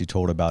story that you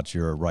told about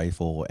your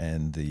rifle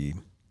and the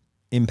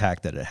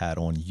impact that it had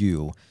on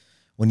you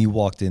when you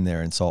walked in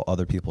there and saw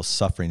other people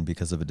suffering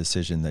because of a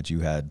decision that you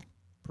had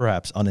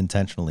perhaps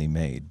unintentionally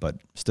made, but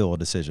still a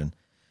decision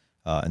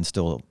and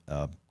still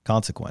a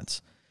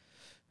consequence.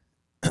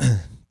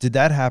 Did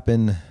that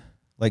happen?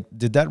 Like,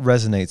 did that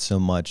resonate so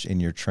much in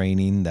your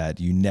training that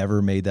you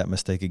never made that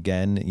mistake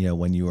again,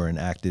 when you were in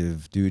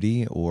active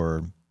duty?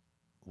 Or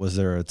was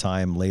there a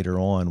time later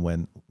on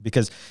when,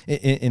 because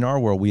in our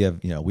world, we have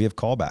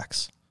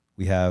callbacks,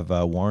 we have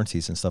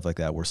warranties and stuff like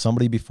that, where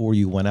somebody before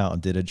you went out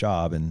and did a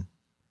job, and,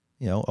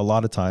 a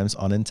lot of times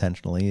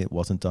unintentionally, it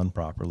wasn't done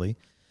properly.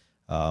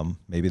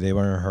 Maybe they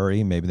were in a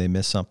hurry. Maybe they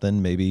missed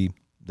something. Maybe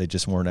they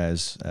just weren't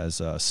as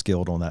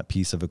skilled on that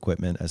piece of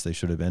equipment as they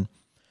should have been.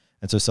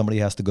 And so somebody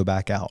has to go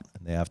back out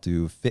and they have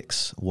to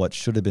fix what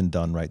should have been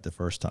done right the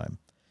first time.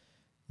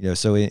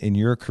 So in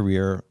your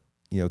career,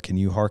 can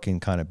you hearken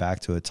kind of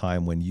back to a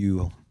time when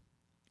you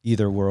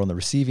either were on the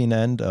receiving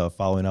end of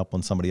following up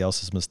on somebody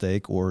else's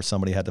mistake, or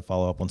somebody had to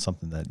follow up on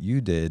something that you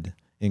did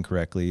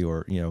incorrectly,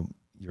 or,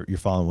 you're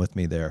following with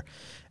me there.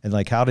 And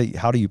like, how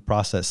do you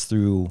process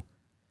through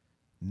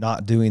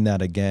not doing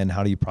that again?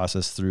 How do you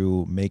process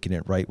through making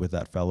it right with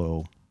that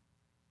fellow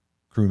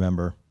crew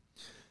member?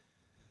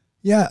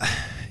 Yeah.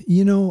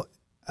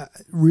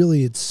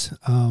 Really it's,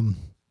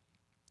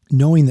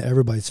 knowing that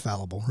everybody's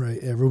fallible, right?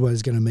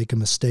 Everybody's going to make a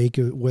mistake,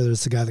 whether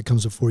it's the guy that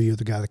comes before you or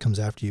the guy that comes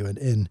after you.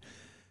 And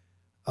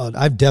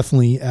I've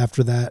definitely,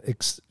 after that,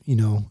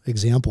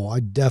 example, I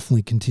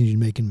definitely continued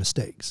making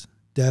mistakes.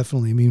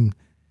 Definitely. I mean,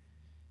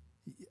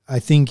 I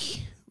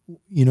think,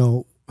 we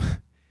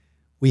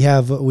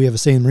have a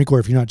saying in the Marine Corps: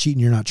 if you're not cheating,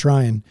 you're not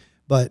trying.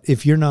 But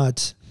if you're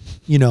not,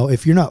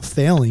 if you're not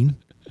failing,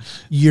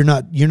 you're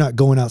not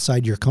going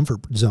outside your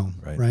comfort zone,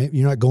 right?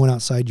 You're not going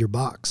outside your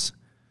box.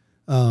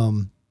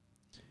 And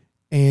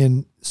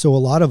so a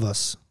lot of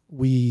us,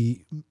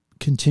 we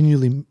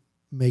continually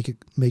make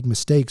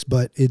mistakes,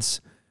 but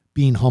it's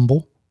being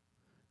humble,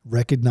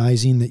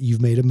 recognizing that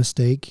you've made a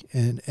mistake.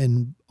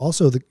 And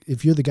also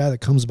if you're the guy that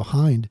comes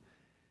behind,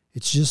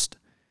 it's just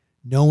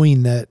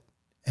knowing that,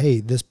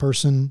 hey, this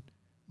person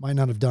might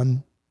not have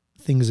done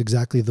things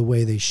exactly the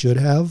way they should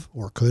have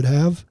or could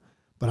have,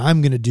 but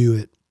I'm going to do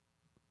it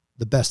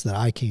the best that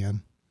I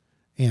can.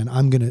 And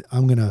I'm going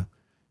to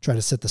try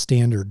to set the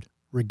standard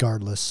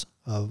regardless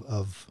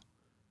of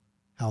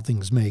how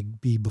things may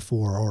be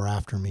before or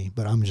after me,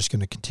 but I'm just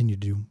going to continue to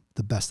do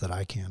the best that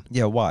I can.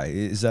 Yeah. Why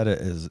is that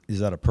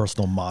a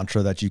personal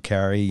mantra that you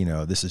carry?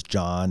 This is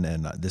John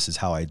and this is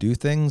how I do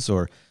things,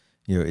 or,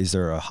 is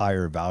there a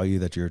higher value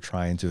that you're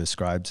trying to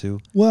ascribe to?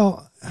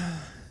 Well,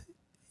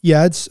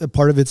 yeah, it's a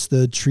part of it's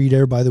the treat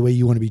everybody the way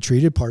you want to be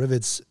treated. Part of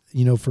it's,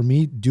 for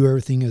me, do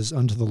everything as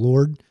unto the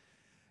Lord.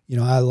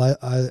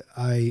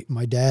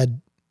 My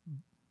dad,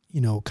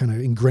 kind of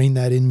ingrained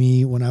that in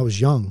me when I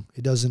was young.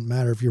 It doesn't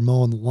matter if you're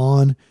mowing the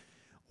lawn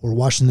or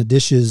washing the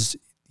dishes,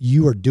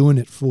 you are doing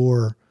it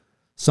for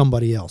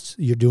somebody else.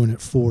 You're doing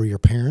it for your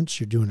parents.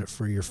 You're doing it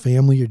for your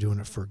family. You're doing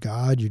it for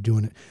God. You're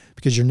doing it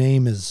because your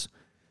name is,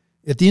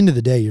 at the end of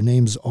the day, your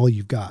name's all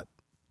you've got.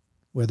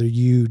 Whether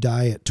you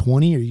die at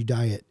 20 or you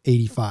die at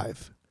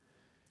 85,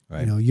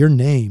 right? Your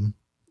name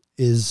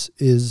is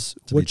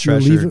what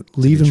you're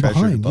leaving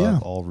behind. Yeah,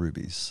 all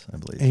rubies, I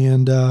believe.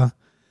 And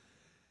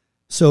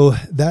so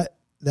that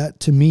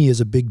to me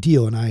is a big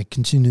deal. And I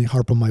continue to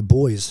harp on my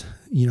boys.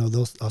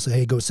 I'll say,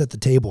 hey, go set the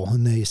table,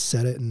 and they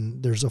set it,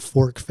 and there's a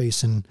fork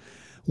facing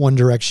one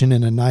direction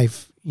and a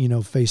knife,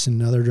 facing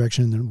another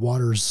direction, and the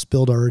water's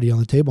spilled already on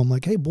the table. I'm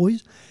like, hey,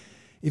 boys,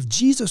 if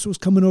Jesus was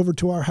coming over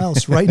to our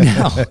house right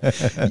now,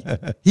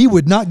 he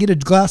would not get a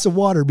glass of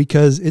water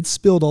because it's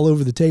spilled all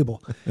over the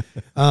table.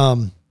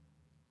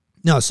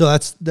 No, so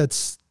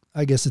that's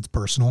I guess it's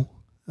personal.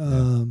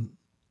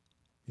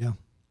 Yeah.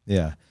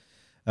 Yeah.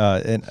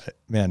 And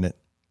man,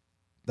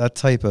 that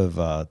type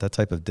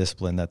of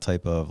discipline, that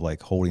type of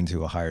like holding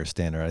to a higher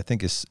standard, I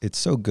think it's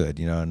so good,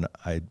 and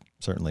I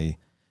certainly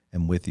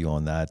am with you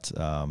on that.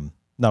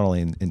 Not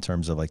only in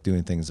terms of like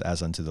doing things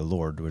as unto the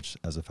Lord, which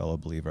as a fellow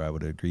believer I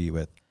would agree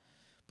with,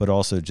 but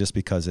also just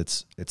because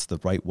it's the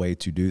right way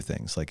to do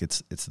things. Like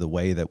it's the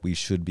way that we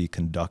should be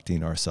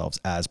conducting ourselves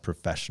as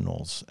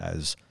professionals,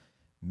 as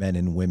men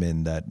and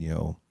women that,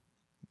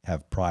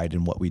 have pride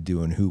in what we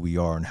do and who we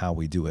are and how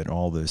we do it and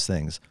all those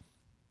things.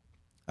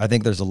 I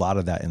think there's a lot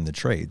of that in the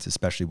trades,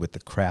 especially with the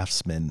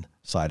craftsman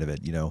side of it.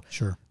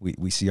 Sure.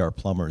 We see our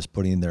plumbers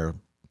putting the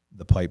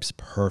pipes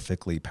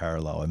perfectly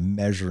parallel and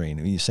measuring.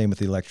 I mean, same with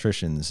the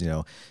electricians,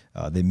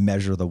 they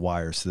measure the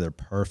wires so they're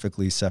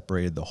perfectly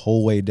separated the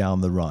whole way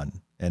down the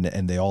run.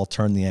 And they all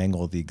turn the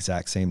angle at the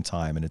exact same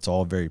time, and it's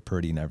all very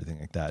pretty and everything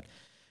like that.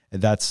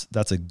 And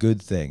that's a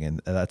good thing.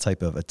 And that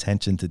type of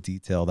attention to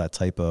detail, that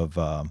type of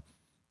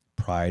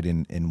pride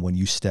in when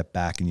you step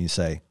back and you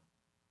say,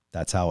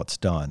 that's how it's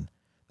done.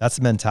 that's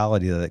the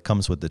mentality that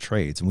comes with the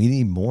trades, and we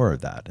need more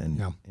of that.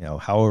 And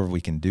however we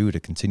can do to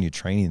continue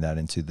training that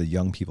into the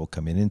young people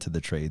coming into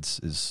the trades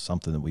is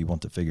something that we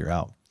want to figure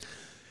out.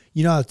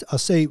 I'll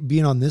say,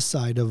 being on this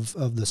side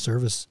of the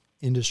service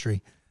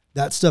industry,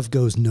 that stuff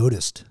goes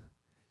noticed.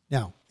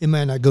 Now, it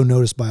might not go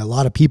noticed by a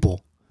lot of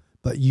people,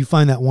 but you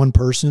find that one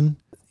person,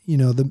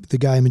 the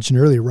guy I mentioned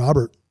earlier,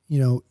 Robert,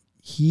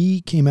 he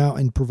came out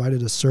and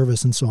provided a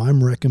service. And so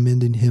I'm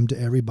recommending him to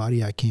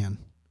everybody I can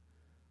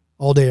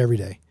all day, every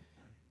day.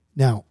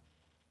 Now,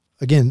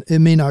 again, it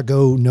may not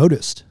go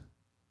noticed.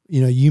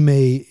 You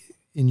may,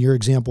 in your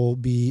example,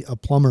 be a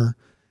plumber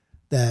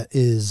that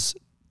is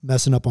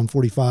messing up on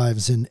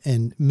 45s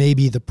and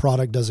maybe the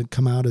product doesn't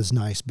come out as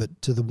nice, but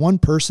to the one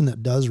person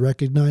that does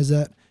recognize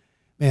that,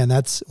 man,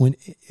 that's when,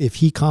 if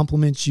he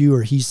compliments you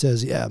or he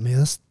says, yeah, man,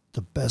 that's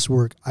the best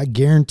work, I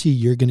guarantee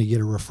you're going to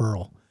get a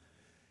referral.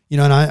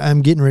 And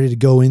I'm getting ready to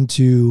go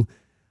into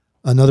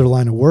another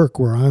line of work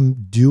where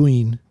I'm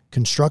doing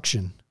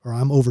construction, or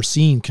I'm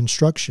overseeing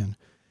construction.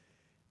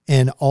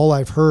 And all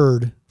I've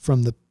heard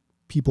from the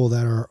people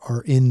that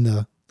are in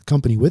the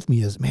company with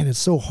me is, man, it's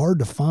so hard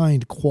to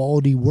find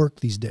quality work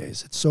these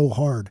days. It's so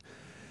hard.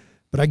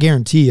 But I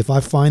guarantee if I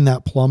find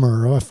that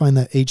plumber, or I find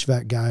that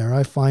HVAC guy, or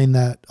I find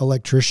that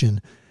electrician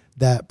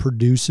that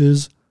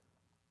produces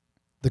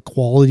the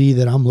quality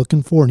that I'm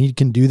looking for, and he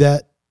can do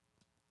that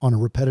on a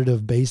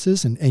repetitive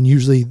basis, and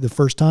usually the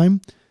first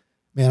time,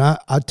 man,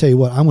 I tell you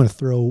what, I'm going to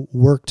throw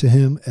work to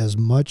him as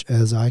much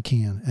as I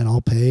can, and I'll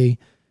pay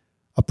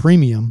a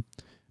premium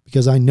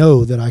because I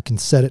know that I can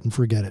set it and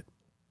forget it.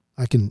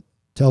 I can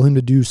tell him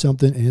to do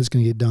something and it's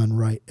going to get done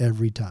right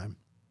every time.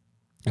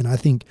 And I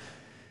think,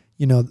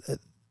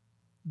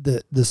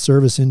 the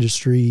service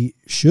industry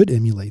should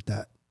emulate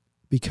that,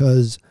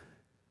 because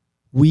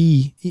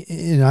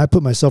and I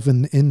put myself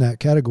in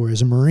that category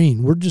as a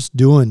Marine, we're just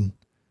doing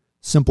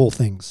simple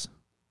things.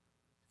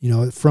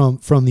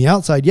 From the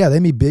outside, yeah, they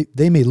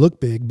may look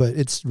big, but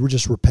we're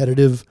just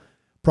repetitive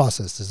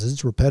processes.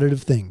 It's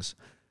repetitive things,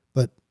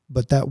 but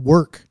that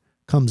work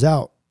comes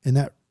out,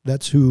 and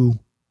that's who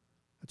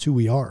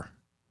we are.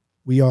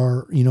 We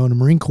are, in the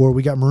Marine Corps,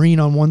 we got Marine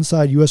on one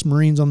side, U.S.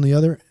 Marines on the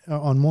other,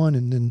 on one,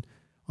 and then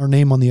our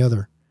name on the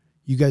other.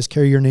 You guys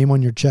carry your name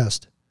on your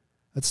chest.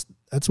 That's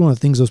one of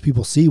the things those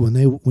people see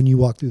when you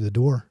walk through the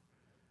door,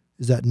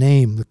 is that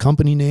name, the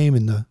company name,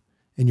 and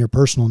your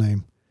personal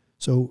name.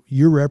 So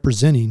you're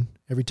representing,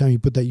 every time you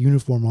put that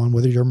uniform on,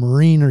 whether you're a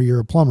Marine or you're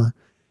a plumber,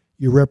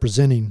 you're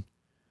representing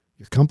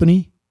your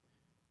company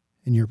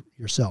and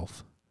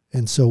yourself.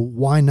 And so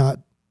why not,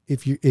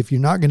 if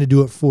you're not going to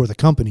do it for the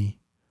company,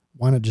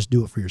 why not just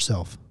do it for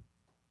yourself?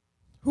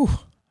 Whew,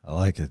 I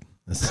like it.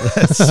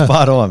 That's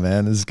spot on,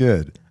 man. It's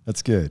good.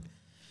 That's good.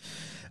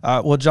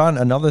 Well, John,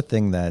 another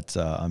thing that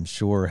I'm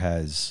sure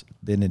has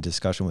been in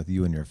discussion with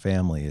you and your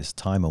family is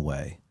time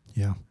away.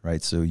 Yeah.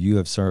 Right. So you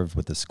have served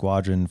with the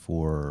squadron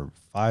for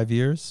 5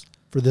 years?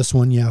 For this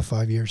one, yeah,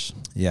 5 years.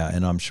 Yeah.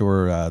 And I'm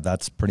sure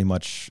that's pretty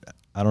much,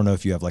 I don't know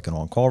if you have like an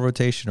on-call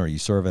rotation or you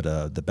serve at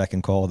the beck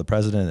and call of the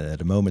president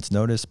at a moment's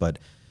notice, but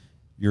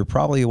you're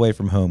probably away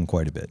from home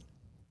quite a bit.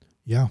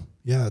 Yeah.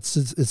 Yeah. It's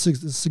a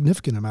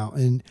significant amount.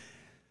 And,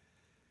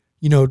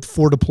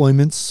 4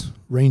 deployments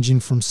ranging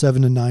from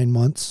 7 to 9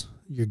 months,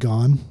 you're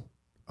gone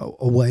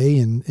away.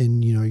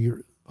 And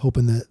you're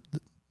hoping that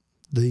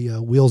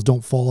the wheels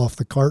don't fall off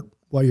the cart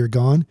while you're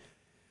gone.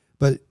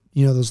 But,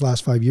 those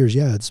last 5 years,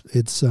 yeah,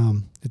 it's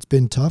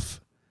been tough.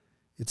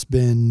 It's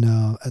been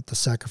at the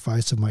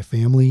sacrifice of my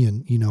family.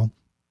 And,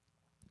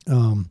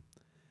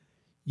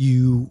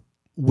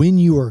 when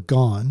you are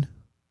gone,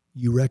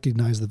 you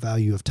recognize the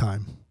value of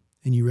time,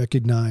 and you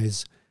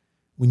recognize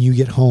when you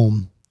get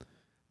home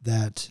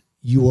that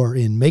you are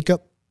in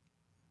makeup,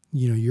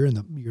 you're in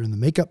the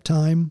makeup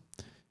time,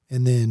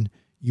 and then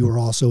you are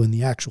also in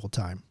the actual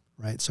time.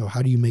 Right. So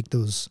how do you make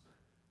those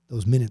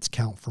minutes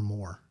count for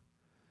more?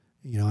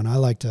 And I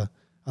like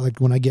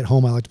when I get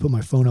home, I like to put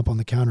my phone up on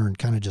the counter and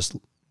kind of just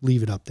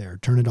leave it up there,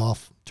 turn it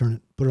off, put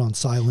it on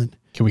silent.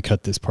 Can we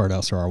cut this part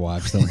out so our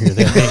wives don't hear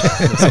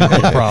that? It's gonna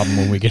be a problem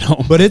when we get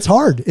home. But it's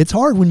hard. It's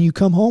hard when you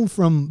come home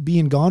from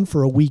being gone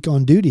for a week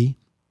on duty,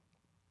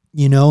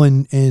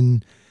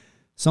 and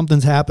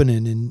something's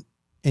happening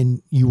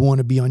and you want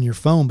to be on your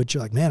phone, but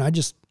you're like, man,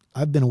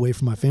 I've been away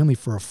from my family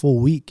for a full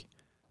week.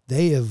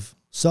 They have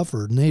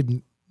suffered,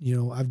 and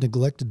I've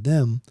neglected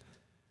them,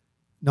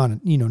 not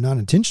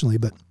intentionally,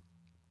 but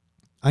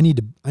I need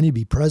to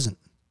be present,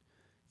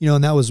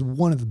 and that was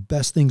one of the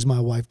best things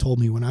my wife told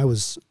me when I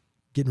was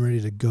getting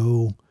ready to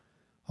go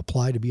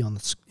apply to be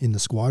in the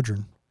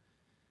squadron.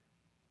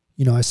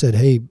 I said,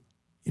 hey,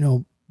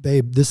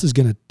 babe, this is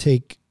going to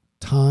take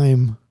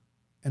time,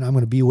 and I'm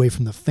going to be away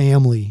from the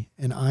family,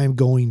 and I'm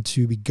going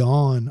to be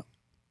gone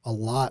a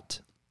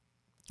lot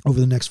over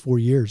the next 4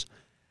 years.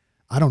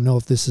 I don't know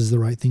if this is the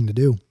right thing to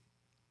do.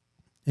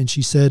 And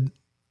she said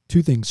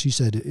 2 things. She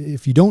said,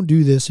 if you don't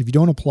do this, if you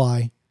don't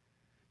apply,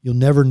 you'll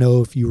never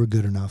know if you were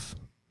good enough,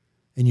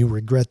 and you'll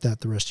regret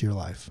that the rest of your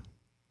life.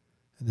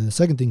 And then the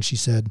second thing she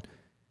said,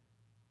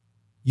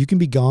 you can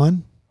be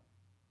gone.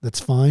 That's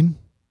fine.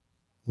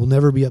 We'll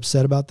never be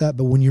upset about that.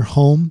 But when you're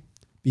home,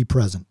 be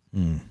present.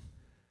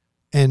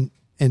 And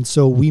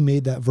so we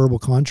made that verbal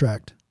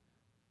contract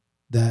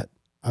that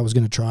I was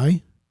going to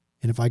try.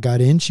 And if I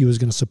got in, she was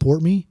going to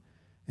support me.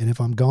 And if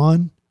I'm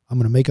gone, I'm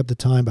going to make up the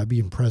time by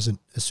being present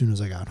as soon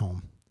as I got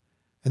home.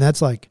 And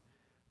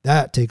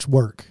that takes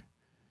work.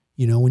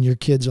 You know, when your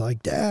kids are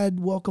like, Dad,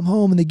 welcome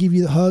home, and they give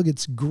you the hug,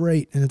 it's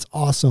great and it's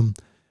awesome.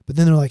 But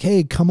then they're like,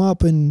 hey, come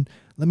up and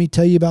let me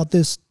tell you about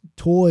this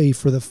toy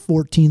for the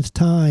 14th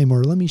time,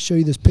 or let me show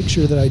you this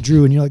picture that I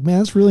drew. And you're like, man,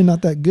 that's really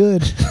not that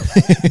good.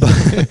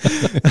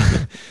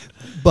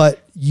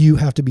 But you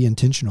have to be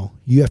intentional.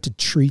 You have to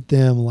treat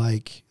them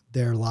like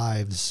their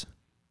lives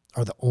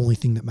are the only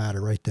thing that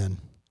matter right then.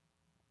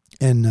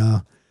 And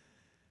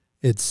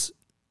it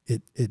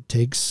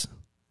takes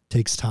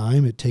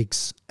time. It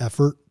takes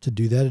effort to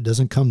do that. It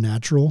doesn't come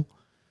natural,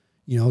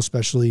 you know,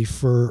 especially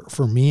for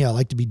me. I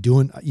like to be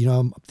doing, you know,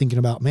 I'm thinking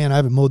about, man, I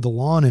haven't mowed the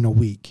lawn in a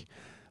week,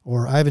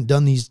 or I haven't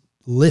done these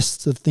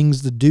lists of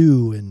things to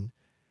do. And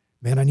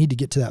man, I need to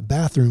get to that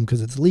bathroom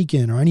because it's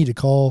leaking, or I need to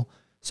call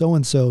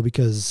so-and-so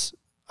because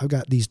I've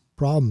got these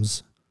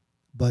problems.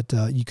 But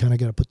you kind of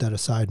got to put that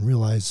aside and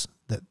realize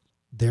that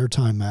their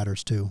time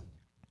matters too.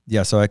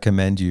 Yeah. So I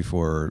commend you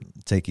for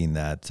taking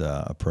that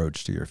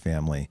approach to your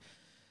family.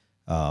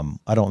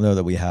 I don't know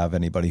that we have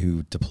anybody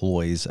who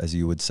deploys, as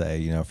you would say,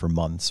 you know, for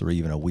months or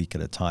even a week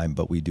at a time,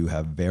 but we do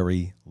have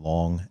very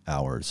long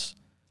hours,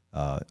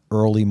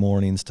 early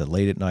mornings to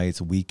late at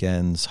nights,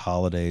 weekends,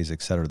 holidays,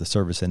 et cetera. The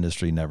service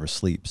industry never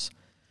sleeps.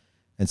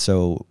 And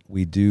so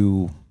we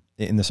do,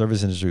 in the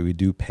service industry, we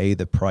do pay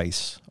the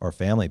price. Our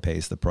family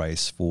pays the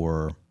price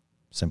for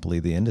simply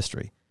the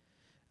industry.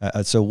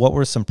 So what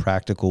were some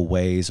practical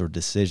ways or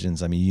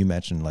decisions? I mean, you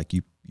mentioned like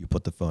you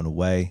put the phone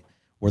away.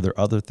 Were there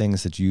other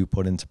things that you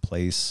put into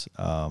place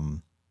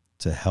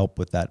to help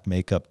with that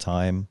makeup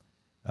time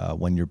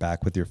when you're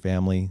back with your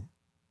family?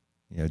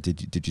 You know,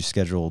 did you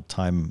schedule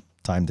time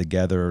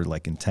together,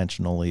 like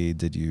intentionally?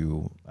 Did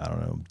you, I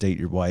don't know, date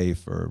your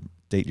wife or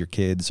date your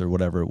kids or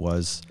whatever it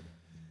was?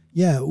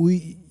 Yeah,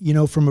 we, you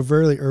know, from a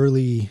very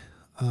early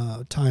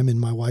time in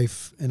my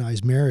wife and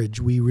I's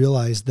marriage, we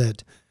realized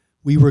that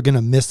we were going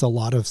to miss a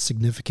lot of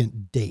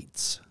significant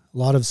dates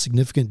on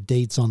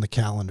the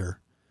calendar.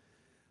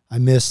 I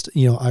missed,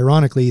 you know,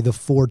 ironically, the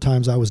 4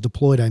 times I was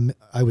deployed,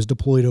 I was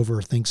deployed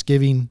over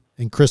Thanksgiving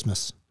and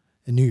Christmas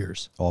and New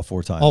Year's. All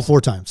 4 times. All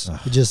 4 times. Ugh.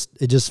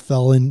 It just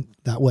fell in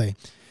that way.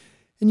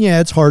 And yeah,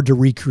 it's hard to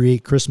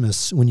recreate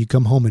Christmas when you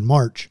come home in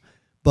March,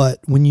 but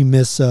when you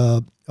miss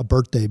a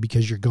birthday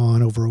because you're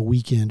gone over a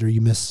weekend, or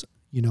you miss,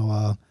 you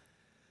know,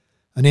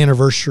 an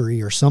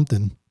anniversary or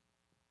something,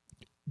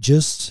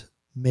 just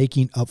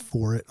making up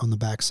for it on the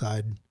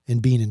backside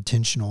and being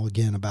intentional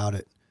again about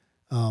it.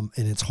 And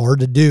it's hard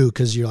to do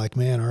because you're like,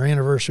 man, our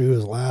anniversary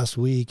was last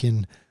week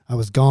and I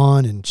was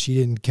gone and she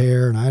didn't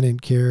care and I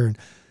didn't care.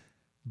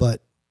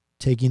 But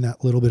taking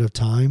that little bit of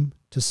time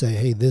to say,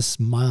 hey, this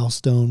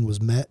milestone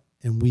was met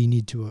and we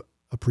need to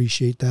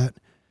appreciate that,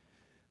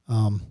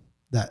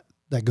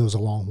 that goes a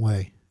long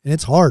way. And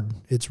it's hard.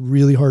 It's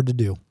really hard to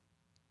do.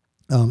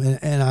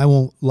 And I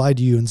won't lie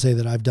to you and say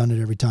that I've done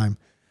it every time.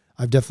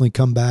 I've definitely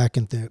come back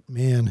and think,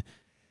 man,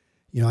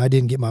 you know, I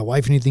didn't get my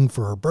wife anything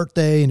for her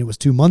birthday and it was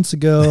 2 months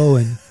ago.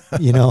 And,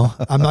 you know,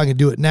 I'm not going to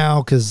do it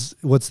now because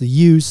what's the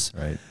use?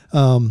 Right.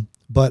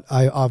 But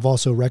I've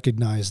also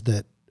recognized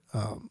that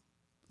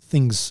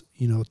things,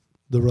 you know,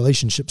 the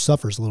relationship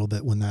suffers a little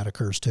bit when that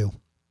occurs too.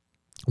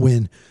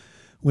 When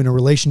a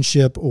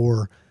relationship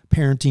or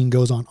parenting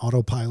goes on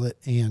autopilot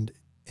and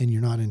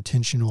you're not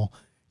intentional,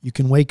 you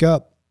can wake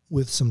up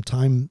with some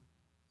time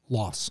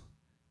loss,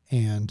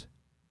 and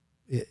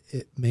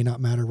it may not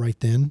matter right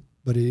then,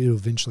 but it'll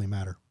eventually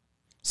matter.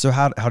 So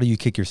how do you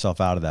kick yourself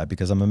out of that?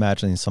 Because I'm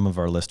imagining some of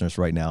our listeners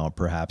right now are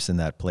perhaps in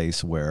that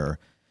place where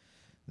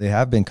they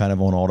have been kind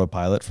of on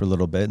autopilot for a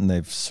little bit, and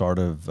they've sort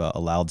of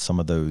allowed some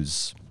of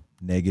those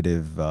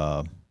negative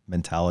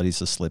mentalities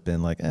to slip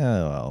in, like,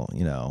 well,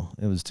 you know,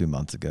 it was 2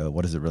 months ago.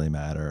 What does it really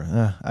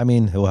matter? I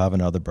mean, he'll have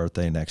another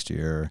birthday next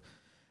year.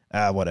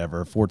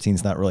 Whatever.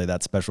 14's not really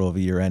that special of a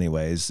year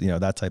anyways, you know,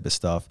 that type of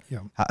stuff. Yeah.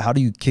 How do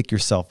you kick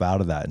yourself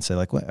out of that and say,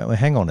 like, well,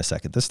 hang on a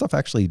second, this stuff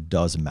actually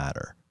does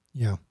matter?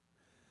 Yeah.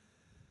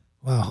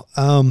 Wow.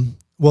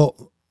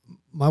 Well,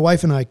 my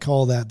wife and I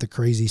call that the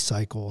crazy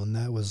cycle. And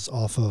that was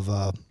off of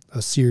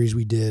a series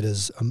we did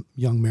as a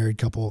young married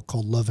couple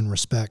called Love and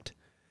Respect.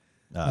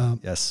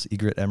 Yes.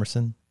 Egret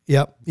Emerson.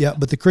 Yep. Yeah.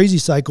 But the crazy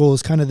cycle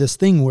is kind of this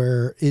thing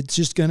where it's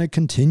just going to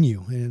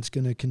continue, and it's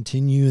going to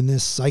continue in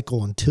this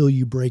cycle until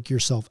you break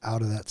yourself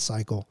out of that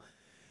cycle.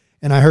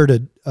 And I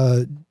heard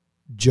a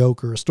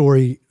joke or a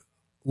story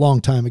a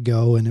long time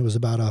ago, and it was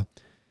about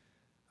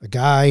a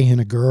guy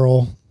and a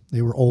girl.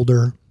 They were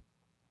older,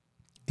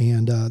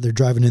 and they're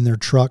driving in their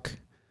truck,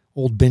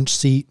 old bench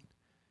seat.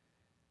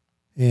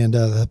 And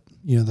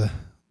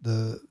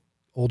the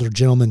older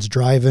gentleman's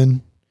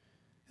driving,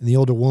 and the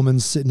older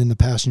woman's sitting in the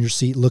passenger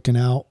seat looking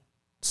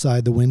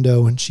outside the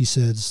window, and she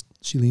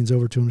leans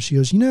over to him. She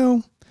goes, you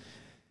know,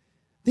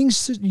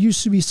 things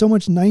used to be so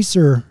much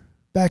nicer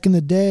back in the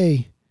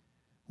day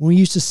when we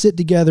used to sit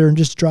together and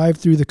just drive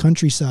through the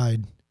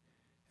countryside.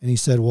 And he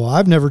said, well,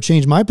 I've never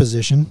changed my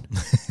position,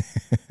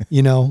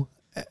 you know?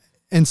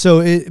 And so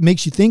it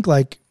makes you think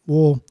like,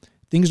 well,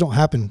 things don't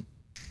happen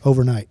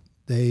overnight.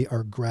 They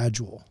are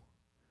gradual,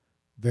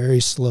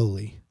 very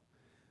slowly.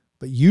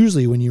 But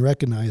usually when you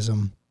recognize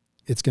them,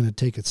 it's going to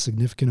take a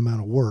significant amount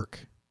of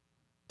work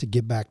to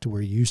get back to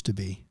where you used to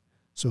be.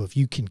 So if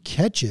you can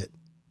catch it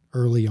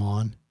early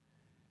on,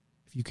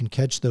 if you can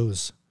catch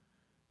those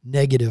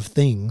negative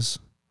things,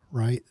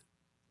 right,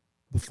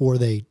 before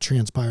they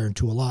transpire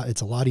into a lot,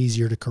 it's a lot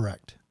easier to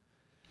correct.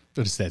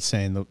 What is that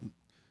saying?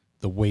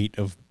 The weight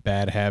of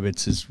bad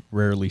habits is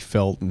rarely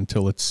felt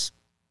until it's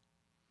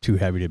too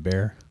heavy to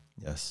bear.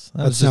 Yes.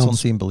 That was just on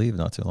Team Believe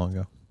not too long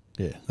ago.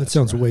 Yeah. That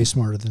sounds way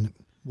smarter than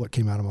what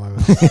came out of my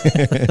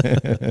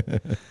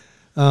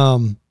mouth.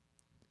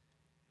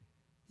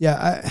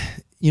 Yeah,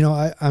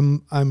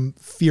 I'm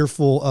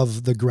fearful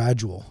of the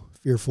gradual,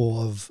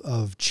 fearful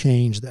of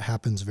change that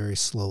happens very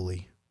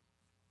slowly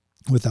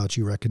without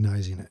you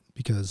recognizing it,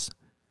 because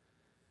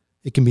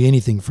it can be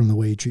anything from the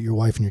way you treat your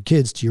wife and your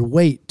kids to your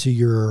weight, to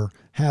your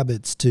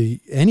habits, to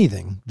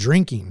anything,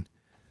 drinking.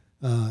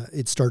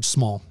 It starts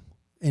small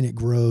and it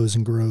grows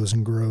and grows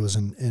and grows.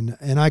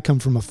 And I come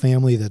from a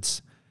family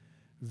that's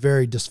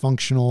very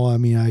dysfunctional. I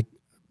mean,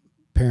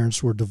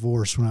 parents were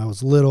divorced when I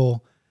was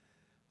little.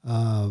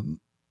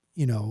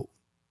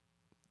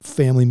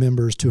 Family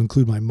members to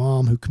include my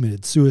mom who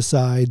committed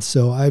suicide.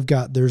 So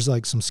there's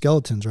like some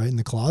skeletons right in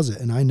the closet,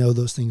 and I know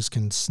those things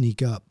can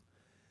sneak up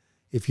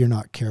if you're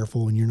not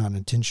careful and you're not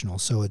intentional.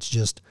 So it's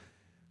just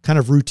kind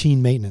of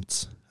routine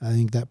maintenance. I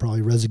think that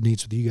probably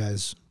resonates with you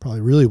guys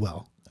probably really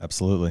well.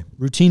 Absolutely.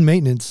 Routine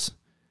maintenance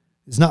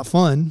is not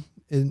fun,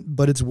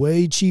 but it's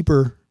way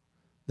cheaper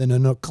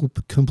than a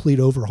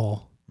complete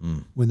overhaul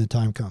when the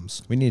time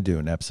comes. We need to do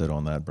an episode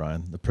on that,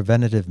 Brian. The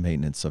preventative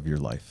maintenance of your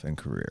life and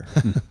career.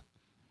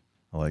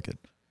 I like it.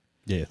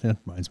 Yeah, that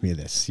reminds me of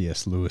that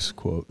C.S. Lewis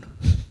quote.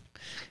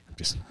 I'm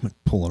just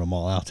pulling them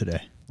all out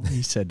today.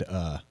 He said,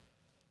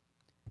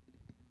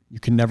 you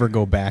can never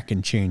go back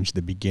and change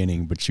the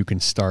beginning, but you can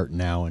start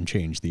now and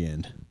change the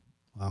end.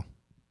 Wow.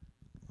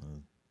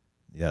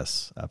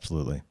 Yes,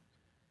 absolutely.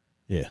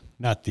 Yeah,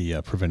 not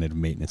the preventative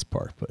maintenance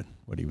part, but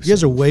what he was You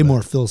guys are saying way was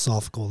more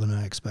philosophical than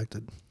I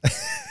expected.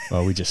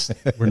 Well,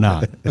 we're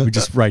not. We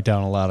just write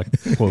down a lot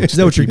of quotes. Is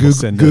that what you're people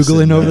send us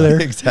Googling over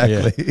there?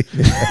 Exactly.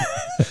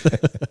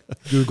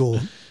 Google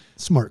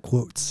smart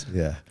quotes.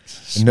 Yeah.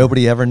 And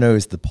nobody ever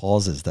knows the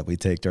pauses that we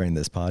take during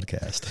this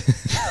podcast.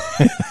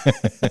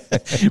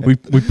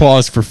 we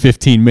pause for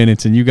 15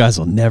 minutes and you guys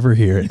will never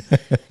hear it.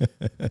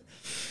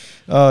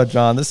 Oh,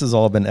 John, this has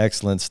all been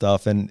excellent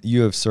stuff. And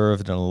you have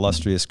served an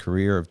illustrious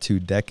career of 2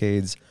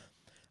 decades.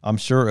 I'm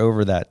sure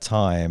over that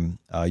time,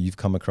 you've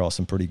come across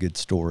some pretty good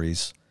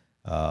stories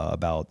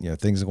about,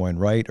 things going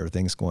right or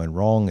things going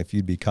wrong. If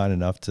you'd be kind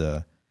enough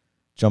to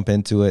jump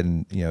into it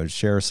and,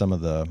 share some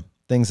of the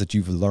things that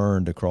you've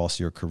learned across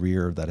your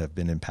career that have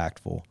been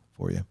impactful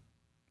for you.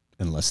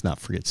 And let's not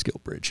forget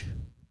SkillBridge.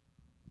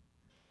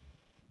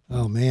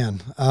 Oh,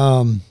 man.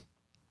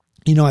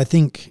 I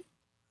think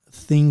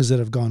things that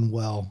have gone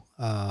well,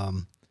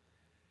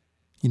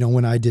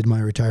 when I did my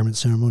retirement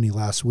ceremony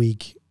last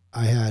week,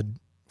 I had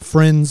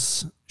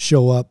friends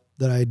show up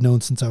that I had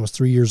known since I was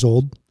 3 years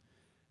old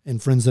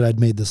and friends that I'd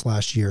made this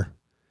last year.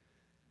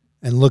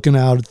 And looking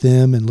out at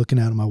them and looking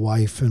out at my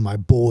wife and my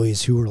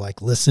boys who were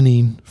like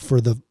listening for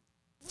the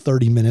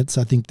 30 minutes.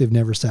 I think they've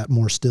never sat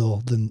more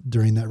still than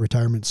during that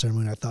retirement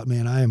ceremony. I thought,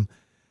 man,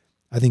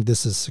 I think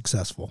this is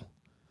successful.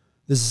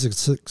 This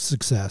is a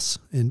success.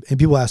 And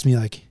people ask me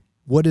like,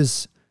 what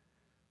does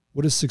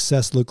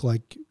success look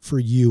like for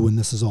you when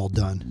this is all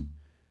done?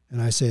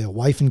 And I say a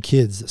wife and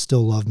kids that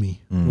still love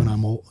me when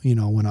I'm old,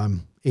 when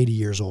I'm 80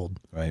 years old.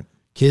 Right.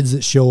 Kids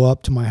that show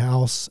up to my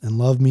house and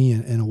love me,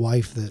 and a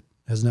wife that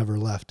has never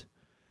left.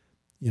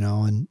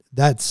 And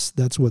that's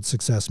what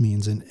success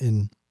means.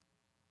 And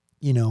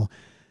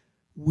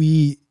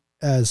we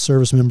as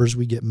service members,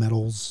 we get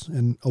medals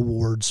and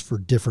awards for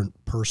different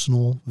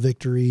personal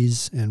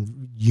victories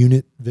and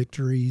unit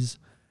victories.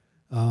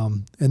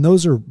 And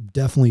those are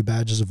definitely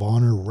badges of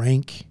honor.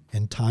 Rank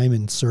and time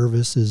in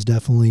service is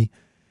definitely,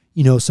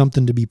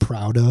 something to be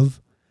proud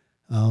of.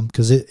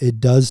 Because it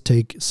does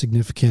take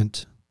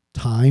significant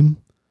time,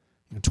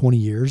 20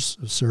 years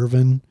of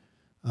serving,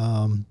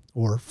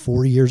 or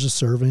 4 years of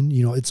serving,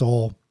 it's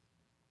all,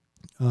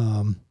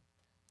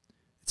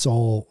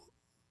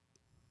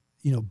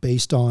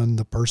 based on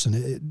the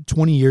person.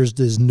 20 years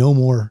is no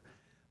more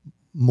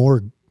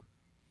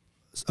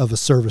of a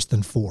service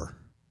than 4.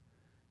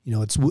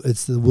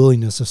 It's the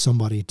willingness of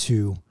somebody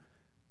to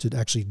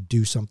actually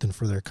do something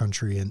for their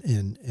country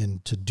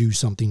and to do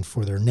something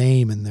for their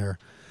name and their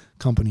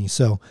company.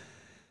 So,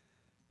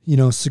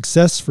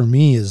 success for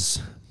me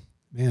is,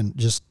 man,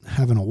 just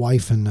having a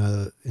wife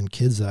and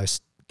kids that I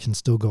can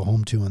still go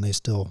home to and they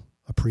still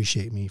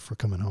appreciate me for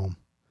coming home.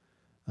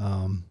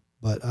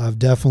 But I've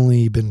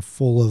definitely been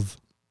full of,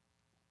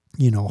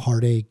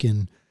 heartache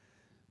and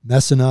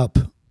messing up,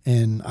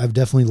 and I've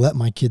definitely let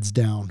my kids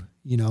down,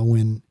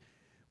 when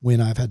when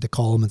I've had to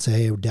call them and say,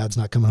 hey, Dad's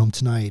not coming home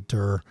tonight,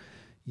 or,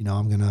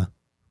 I'm going to,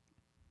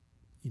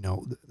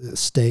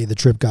 stay, the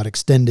trip got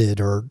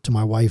extended, or to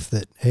my wife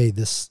that, hey,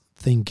 this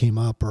thing came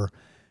up, or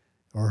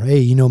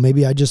hey,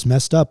 maybe I just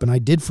messed up and I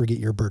did forget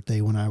your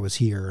birthday when I was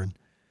here.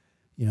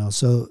 And,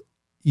 so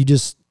you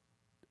just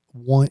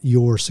want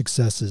your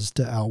successes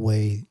to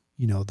outweigh,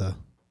 the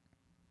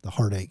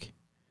heartache.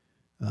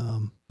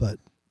 But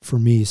for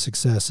me,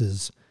 success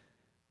is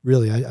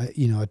really,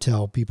 I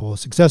tell people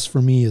success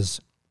for me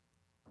is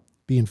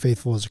being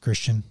faithful as a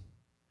Christian,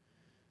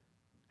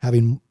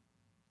 having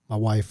my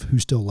wife who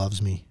still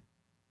loves me,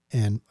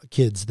 and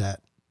kids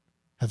that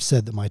have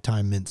said that my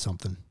time meant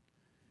something.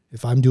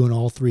 If I'm doing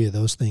all three of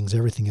those things,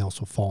 everything else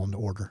will fall into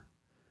order.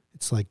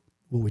 It's like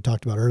what we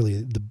talked about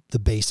earlier, the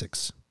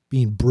basics,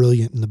 being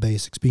brilliant in the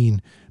basics,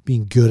 being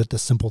good at the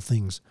simple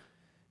things.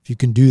 If you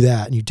can do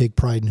that and you take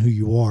pride in who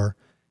you are,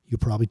 you'll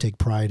probably take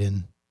pride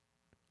in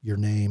your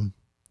name,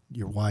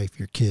 your wife,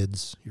 your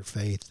kids, your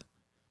faith.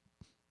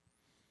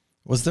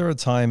 Was there a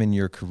time in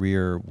your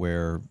career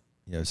where,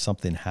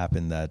 something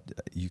happened that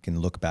you can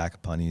look back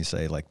upon and you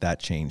say, like, that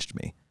changed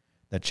me?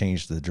 That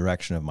changed the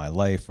direction of my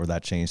life, or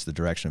that changed the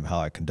direction of how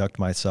I conduct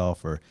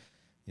myself? Or,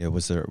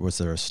 was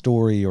there a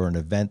story or an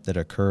event that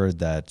occurred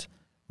that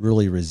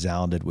really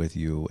resounded with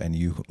you,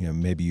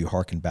 and maybe you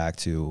hearken back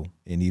to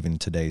in even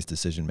today's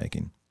decision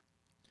making?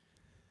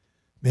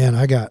 Man,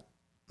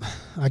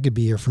 I could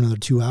be here for another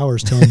 2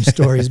 hours telling you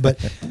stories, but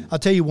I'll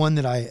tell you one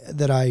that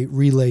I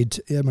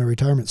relayed at my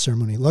retirement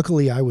ceremony.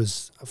 Luckily, I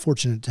was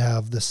fortunate to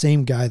have the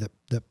same guy that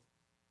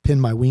pinned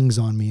my wings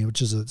on me,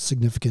 which is a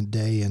significant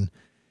day in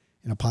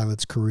a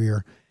pilot's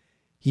career.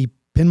 He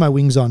pinned my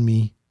wings on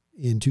me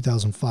in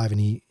 2005, and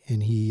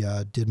he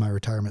did my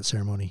retirement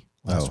ceremony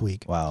last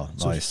week. Wow,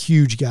 so nice.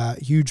 Huge guy,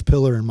 huge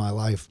pillar in my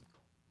life.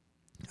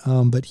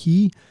 But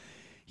he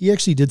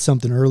actually did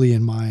something early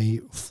in my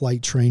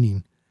flight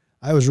training.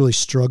 I was really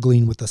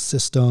struggling with the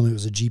system. It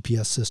was a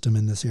GPS system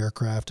in this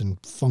aircraft,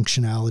 and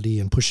functionality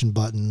and pushing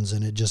buttons.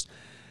 And it just,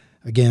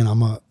 again,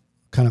 I'm a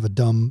kind of a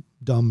dumb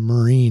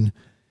Marine,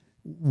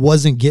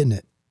 wasn't getting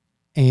it.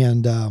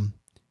 And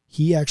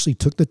he actually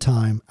took the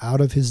time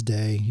out of his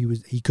day.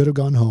 He could have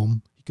gone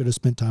home. He could have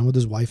spent time with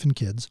his wife and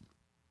kids.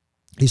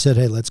 He said,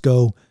 hey, let's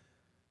go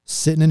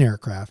sit in an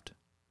aircraft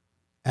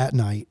at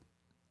night.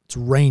 It's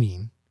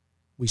raining.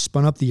 We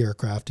spun up the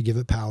aircraft to give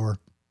it power.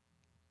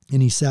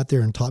 And he sat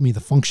there and taught me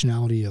the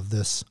functionality of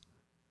this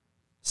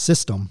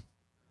system.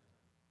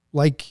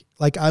 Like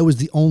I was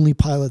the only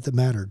pilot that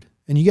mattered.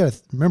 And you got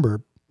to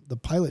remember, the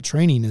pilot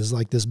training is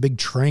like this big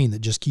train that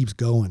just keeps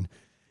going.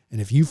 And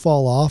if you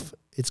fall off,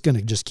 it's going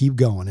to just keep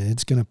going, and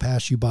it's going to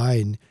pass you by,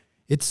 and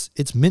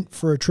it's meant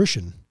for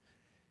attrition.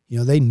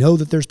 They know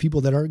that there's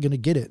people that aren't going to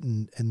get it,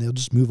 and they'll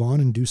just move on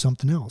and do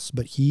something else.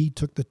 But he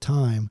took the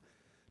time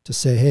to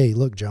say, hey,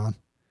 look, John,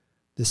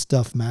 this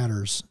stuff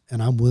matters,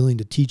 and I'm willing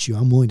to teach you.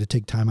 I'm willing to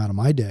take time out of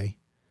my day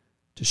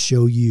to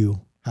show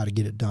you how to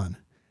get it done.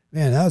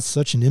 Man, that was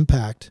such an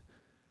impact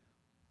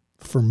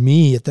for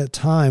me at that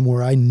time,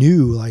 where I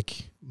knew,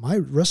 like, my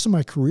rest of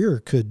my career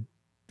could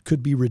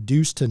be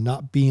reduced to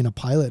not being a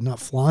pilot, not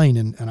flying,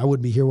 and I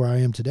wouldn't be here where I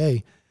am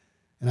today,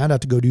 and I'd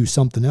have to go do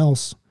something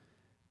else.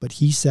 But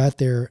he sat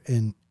there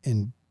and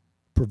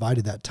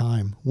provided that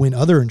time when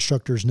other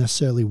instructors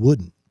necessarily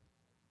wouldn't.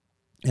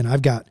 And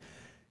I've got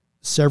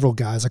several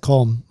guys, I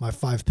call them my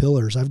 5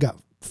 pillars. I've got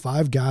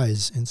 5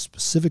 guys, and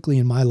specifically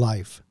in my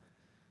life,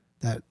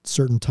 that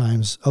certain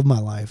times of my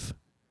life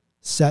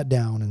sat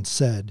down and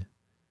said,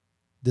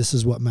 this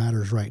is what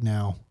matters right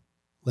now.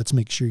 Let's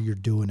make sure you're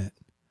doing it.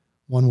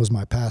 One was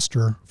my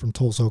pastor from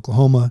Tulsa,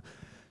 Oklahoma.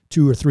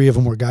 2 or 3 of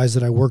them were guys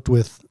that I worked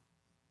with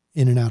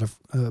in and out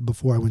of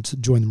before I went to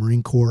join the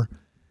Marine Corps.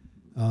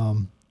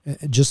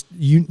 Just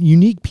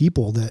unique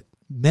people,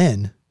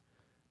 men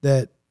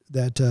that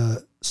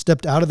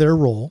stepped out of their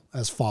role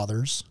as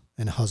fathers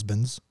and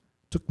husbands,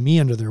 took me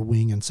under their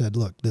wing and said,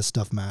 look, this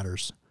stuff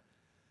matters.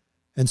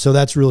 And so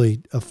that's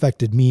really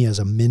affected me as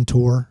a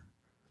mentor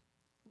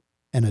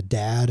and a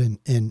dad,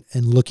 and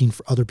looking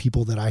for other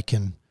people that I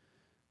can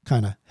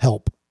kind of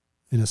help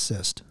and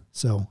assist.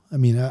 So, I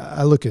mean,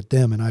 I look at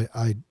them, and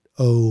I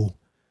owe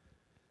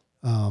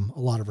a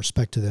lot of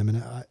respect to them.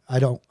 And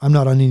I'm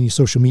not on any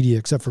social media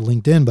except for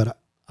LinkedIn, but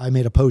I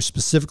made a post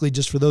specifically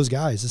just for those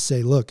guys to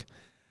say, look,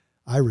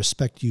 I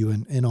respect you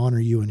and honor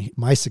you, and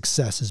my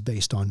success is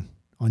based on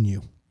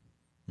you.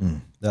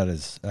 That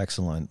is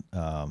excellent.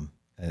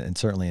 And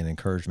certainly an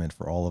encouragement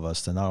for all of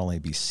us to not only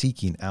be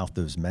seeking out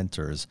those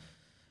mentors,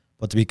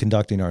 but to be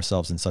conducting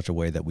ourselves in such a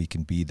way that we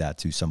can be that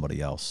to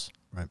somebody else.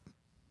 Right.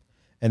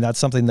 And that's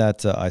something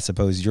that I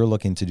suppose you're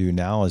looking to do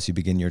now as you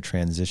begin your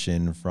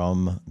transition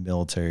from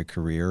military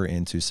career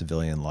into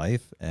civilian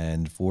life.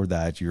 And for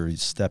that, you're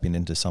stepping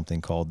into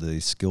something called the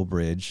Skill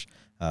Bridge,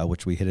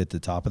 which we hit at the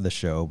top of the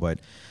show.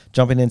 But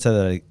jumping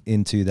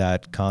into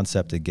that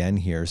concept again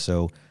here.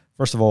 So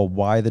first of all,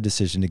 why the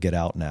decision to get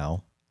out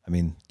now? I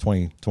mean,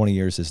 20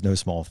 years is no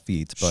small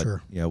feat, but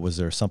Sure. Was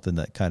there something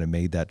that kind of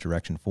made that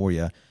direction for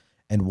you?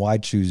 And why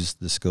choose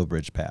the Skill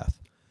Bridge path?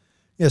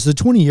 Yes, the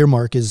 20-year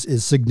mark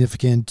is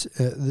significant.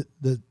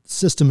 The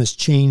system has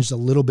changed a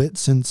little bit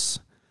since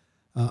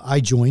I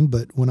joined,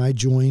 but when I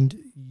joined,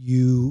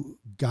 you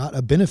got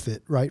a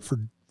benefit, right,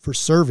 for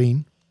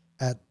serving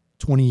at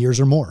 20 years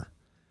or more.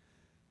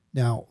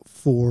 Now,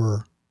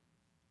 for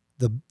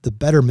the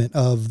betterment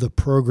of the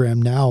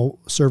program, now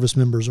service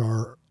members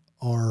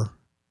are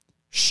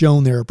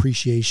shown their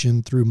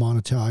appreciation through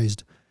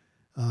monetized,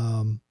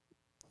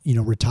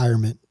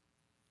 retirement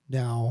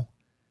now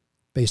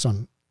based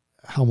on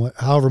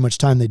however much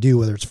time they do,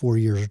 whether it's 4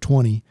 years or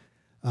 20.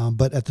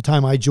 But at the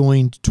time I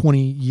joined,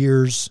 20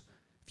 years,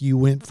 if you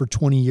went for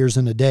 20 years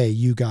in a day,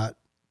 you got,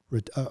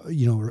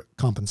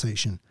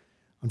 compensation.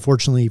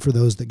 Unfortunately, for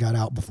those that got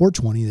out before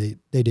 20,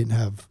 they didn't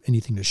have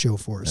anything to show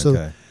for it.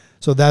 Okay.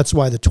 So that's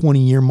why the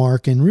 20-year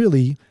mark, and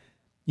really,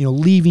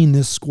 leaving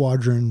this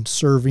squadron,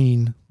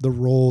 serving the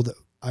role that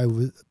I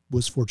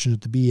was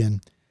fortunate to be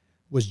in,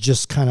 was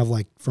just kind of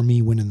like, for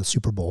me, winning the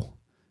Super Bowl.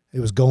 It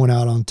was going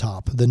out on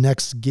top. The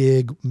next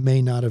gig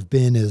may not have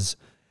been as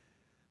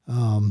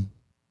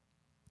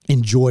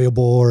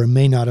enjoyable, or it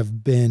may not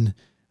have been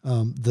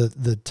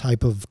the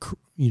type of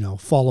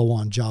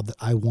follow-on job that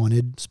I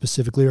wanted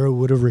specifically, or it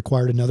would have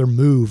required another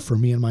move for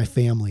me and my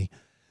family.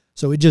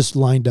 So it just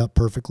lined up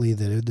perfectly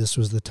that this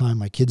was the time.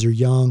 My kids are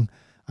young.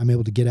 I'm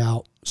able to get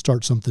out,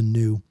 start something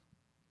new,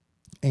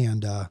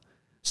 and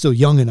still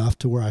young enough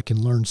to where I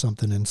can learn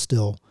something and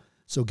still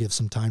give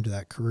some time to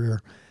that career.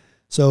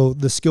 So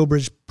the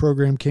SkillBridge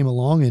program came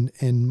along,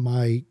 and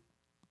my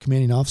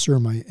commanding officer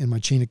and my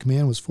chain of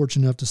command was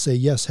fortunate enough to say,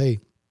 yes, hey,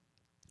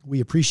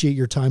 we appreciate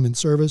your time in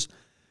service.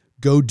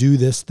 Go do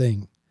this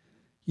thing.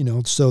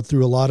 So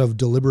through a lot of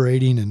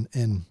deliberating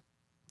and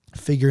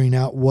figuring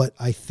out what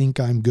I think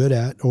I'm good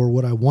at or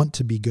what I want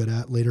to be good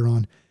at later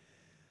on,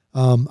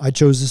 I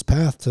chose this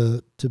path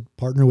to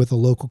partner with a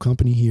local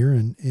company here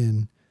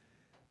in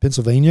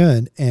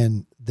Pennsylvania,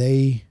 and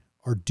they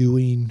are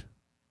doing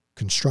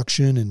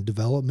construction and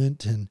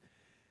development. And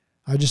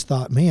I just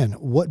thought, man,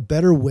 what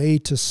better way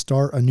to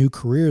start a new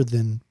career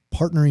than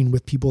partnering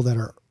with people that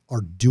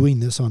are doing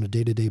this on a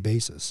day-to-day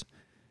basis,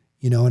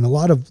 and a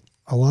lot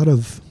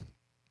of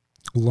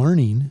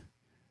learning,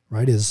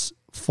 right, is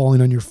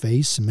falling on your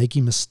face and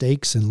making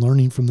mistakes and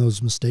learning from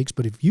those mistakes.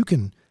 But if you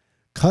can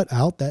cut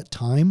out that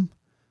time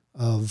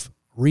of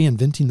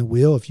reinventing the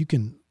wheel, if you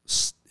can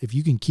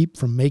keep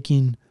from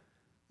making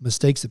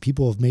mistakes that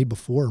people have made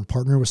before and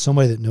partner with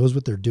somebody that knows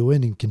what they're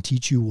doing and can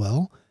teach you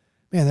well,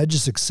 man, that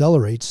just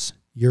accelerates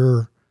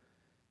your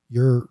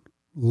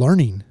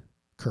learning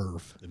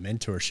curve. The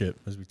mentorship,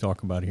 as we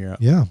talk about here,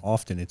 yeah,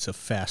 often it's a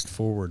fast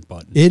forward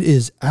button. It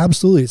is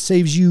absolutely. It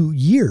saves you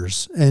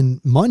years and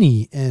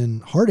money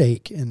and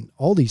heartache and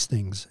all these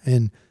things.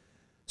 And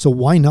so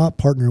why not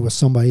partner with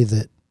somebody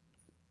that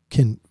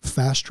can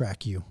fast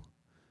track you?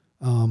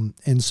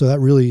 And so that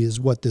really is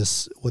what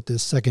this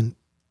second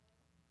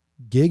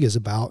gig is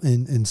about.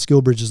 And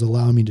SkillBridge is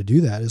allowing me to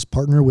do that, is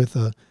partner with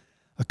a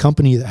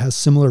company that has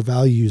similar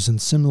values and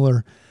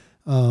similar,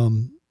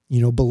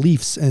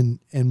 beliefs and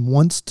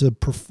wants to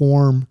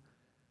perform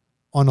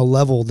on a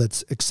level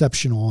that's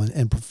exceptional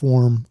and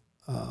perform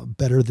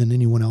better than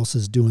anyone else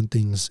is doing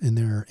things in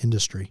their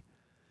industry.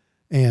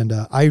 And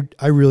I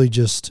really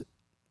just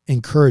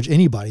encourage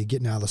anybody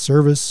getting out of the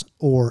service,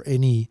 or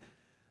any,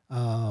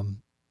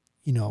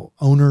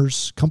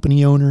 owners,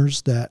 company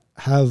owners that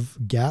have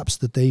gaps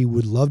that they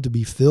would love to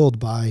be filled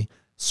by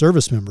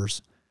service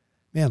members.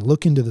 Man,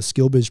 look into the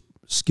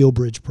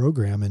SkillBridge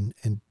program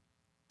and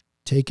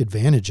take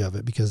advantage of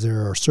it, because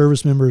there are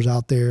service members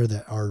out there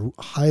that are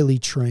highly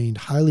trained,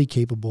 highly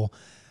capable,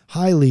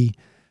 highly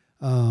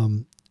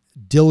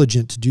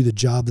diligent to do the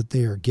job that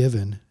they are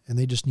given, and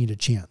they just need a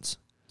chance.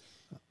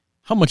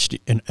 How much,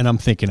 and I'm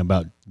thinking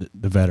about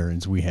the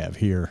veterans we have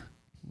here,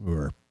 who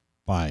are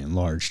by and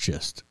large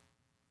just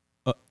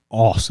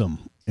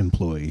awesome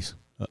employees,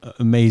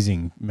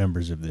 amazing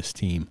members of this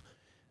team.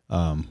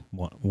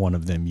 One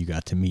of them you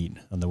got to meet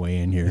on the way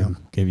in here, who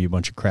gave you a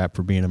bunch of crap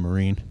for being a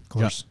Marine. Of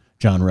course.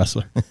 John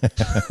Ressler.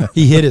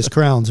 He hit his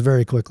crowns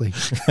very quickly.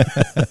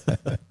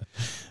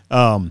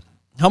 How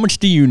much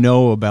do you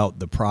know about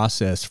the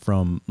process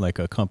from like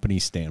a company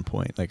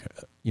standpoint, like,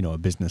 a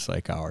business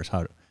like ours?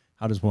 How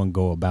does one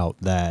go about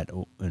that,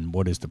 and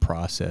what is the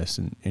process,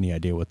 and any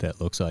idea what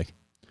that looks like?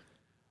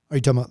 Are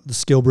you talking about the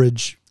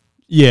SkillBridge?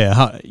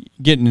 Yeah,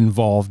 getting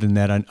involved in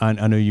that.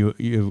 I know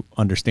you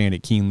understand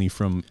it keenly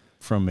from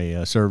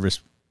a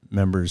service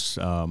member's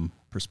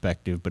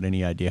perspective, but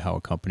any idea how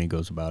a company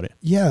goes about it?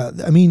 Yeah,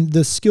 I mean,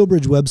 the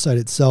SkillBridge website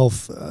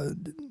itself,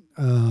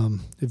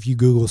 if you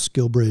Google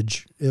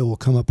SkillBridge, it will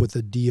come up with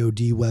a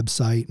DoD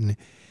website, and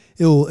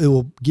it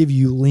will give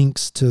you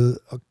links to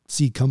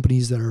see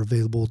companies that are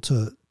available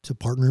to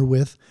partner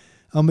with.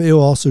 It will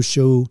also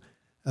show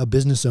a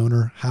business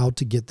owner how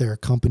to get their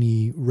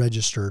company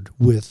registered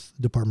with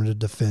Department of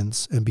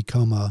Defense and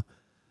become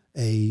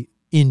a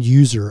end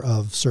user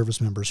of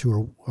service members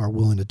who are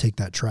willing to take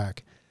that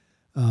track.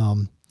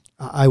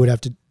 I would have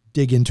to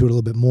dig into it a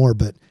little bit more,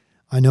 but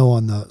I know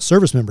on the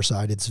service member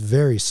side, it's a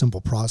very simple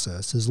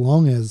process. As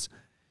long as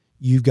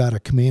you've got a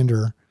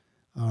commander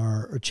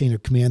or a chain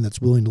of command that's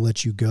willing to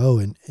let you go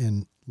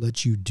and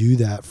let you do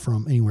that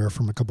from anywhere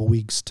from a couple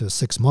weeks to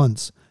 6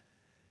 months,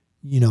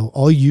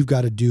 all you've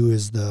got to do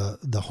is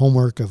the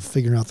homework of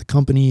figuring out the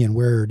company and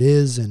where it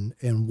is and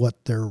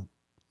what their,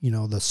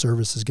 the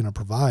service is going to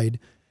provide,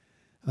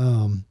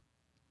 and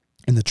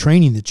the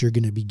training that you're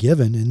going to be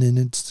given. And then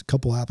it's a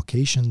couple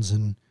applications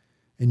and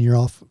you're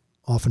off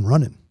and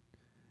running.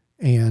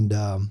 And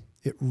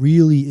it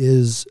really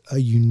is a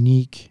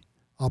unique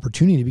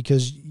opportunity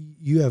because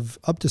you have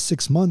up to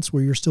 6 months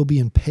where you're still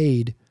being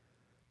paid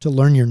to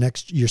learn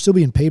you're still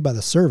being paid by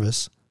the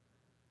service,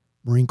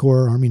 Marine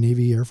Corps, Army,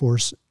 Navy, Air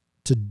Force,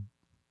 to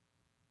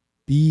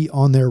be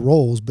on their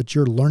roles, but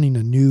you're learning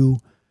a new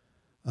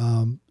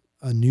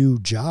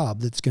job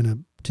that's going to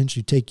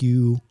potentially take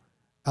you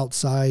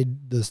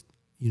outside the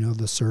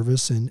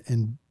service,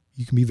 and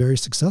you can be very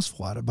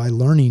successful at it by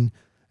learning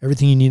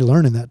everything you need to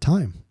learn in that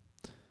time.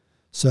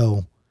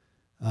 So,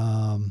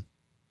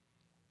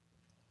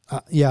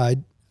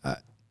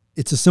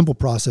 it's a simple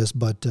process,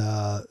 but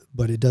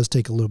it does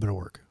take a little bit of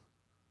work.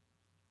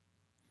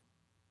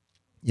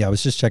 Yeah, I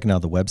was just checking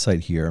out the website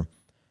here,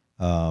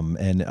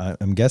 and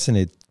I'm guessing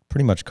it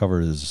pretty much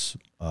covers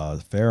a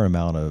fair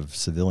amount of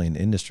civilian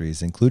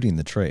industries, including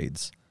the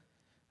trades,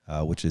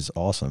 which is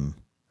awesome.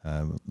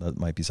 That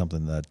might be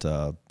something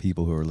that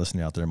people who are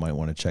listening out there might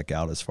want to check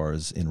out as far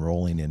as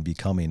enrolling and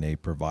becoming a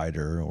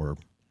provider or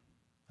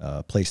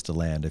place to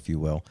land, if you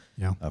will,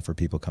 for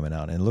people coming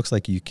out. And it looks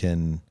like you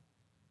can.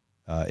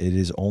 It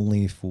is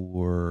only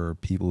for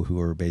people who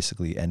are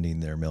basically ending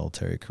their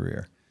military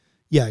career.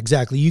 Yeah,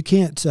 exactly. You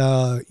can't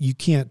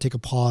take a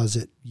pause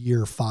at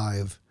year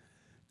 5,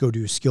 go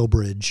do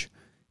SkillBridge,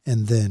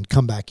 and then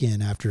come back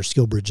in after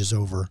SkillBridge is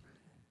over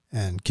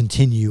and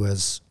continue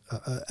as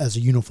a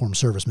uniformed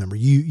service member.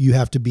 You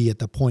have to be at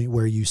the point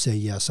where you say,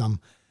 yes,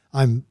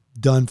 I'm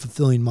done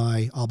fulfilling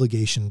my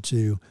obligation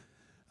to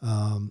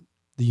the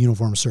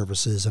uniformed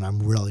services, and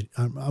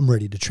I'm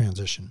ready to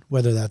transition,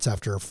 whether that's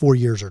after 4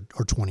 years or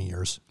 20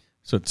 years.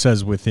 So it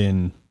says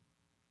within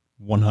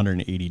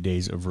 180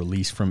 days of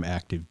release from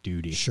active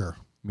duty. Sure.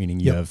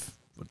 Meaning you have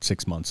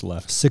 6 months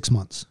left. 6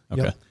 months.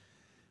 Okay.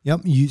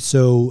 Yep.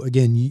 So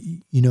again,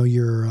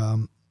 you're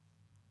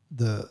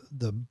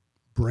the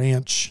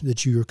branch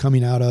that you're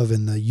coming out of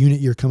and the unit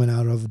you're coming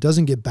out of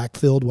doesn't get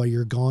backfilled while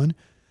you're gone.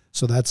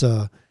 So that's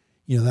a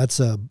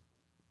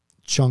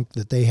chunk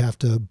that they have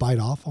to bite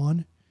off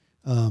on.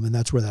 And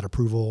that's where that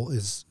approval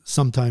is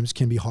sometimes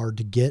can be hard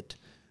to get.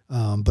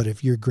 But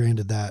if you're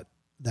granted that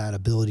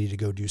ability to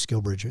go do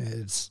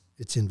SkillBridge,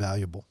 it's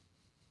invaluable.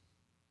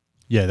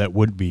 Yeah, that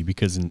would be,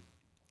 because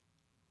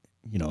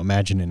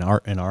imagine in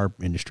our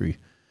industry,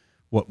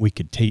 what we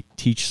could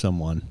teach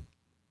someone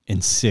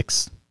in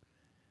 6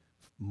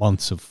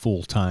 months of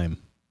full-time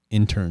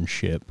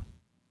internship,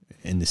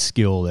 and the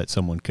skill that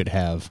someone could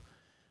have,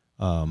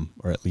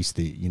 or at least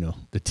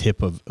the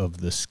tip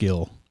of the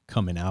skill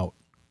coming out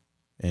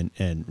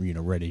and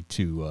ready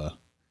to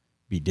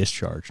be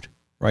discharged.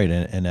 Right,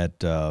 and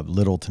at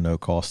little to no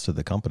cost to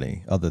the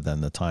company, other than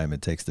the time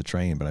it takes to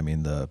train. But I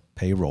mean, the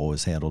payroll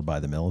is handled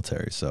by the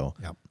military, so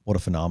What a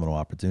phenomenal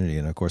opportunity.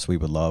 And of course, we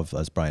would love,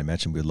 as Brian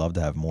mentioned, we'd love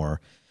to have more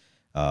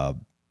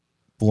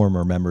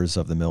former members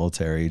of the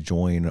military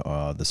join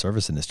the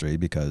service industry,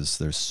 because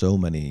there's so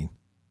many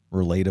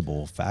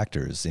relatable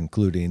factors,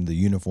 including the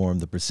uniform,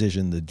 the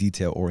precision, the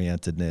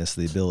detail-orientedness,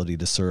 the ability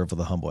to serve with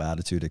a humble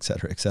attitude, et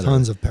cetera, et cetera.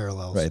 Tons of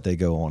parallels. Right, they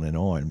go on.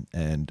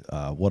 And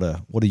what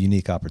a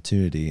unique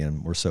opportunity,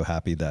 and we're so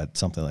happy that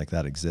something like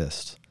that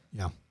exists.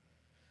 Yeah.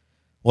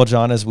 Well,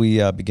 John, as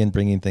we begin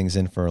bringing things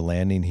in for a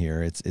landing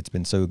here, it's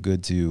been so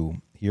good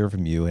to hear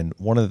from you. And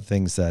one of the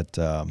things that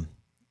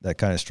that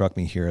kind of struck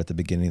me here at the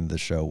beginning of the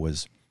show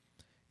was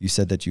you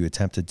said that you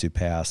attempted to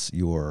pass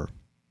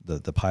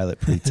the pilot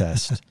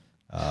pre-test.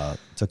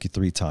 Took you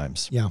 3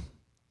 times. Yeah.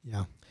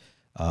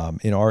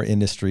 In our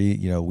industry,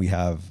 we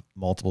have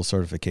multiple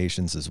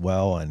certifications as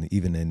well. And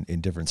even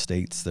in different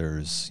states,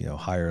 there's,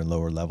 higher and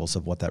lower levels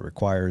of what that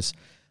requires.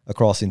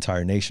 Across the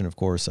entire nation, of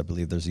course, I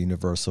believe there's a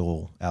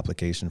universal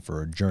application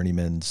for a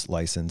journeyman's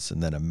license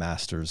and then a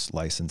master's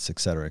license, et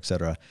cetera, et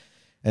cetera.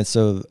 And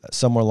so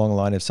somewhere along the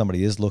line, if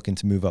somebody is looking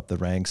to move up the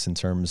ranks in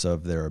terms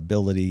of their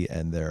ability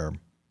and their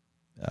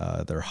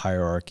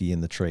hierarchy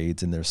in the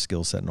trades and their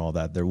skill set and all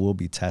that, there will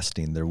be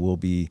testing, there will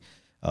be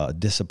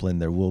discipline,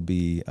 there will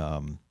be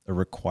a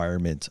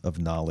requirement of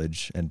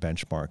knowledge and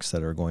benchmarks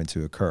that are going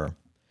to occur.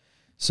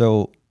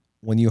 So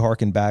when you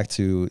hearken back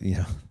to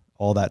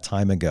all that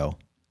time ago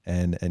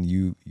and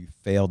you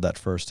failed that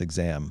first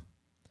exam,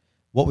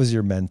 what was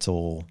your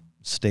mental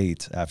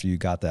state after you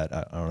got that?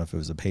 I don't know if it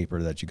was a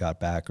paper that you got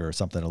back or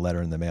something, a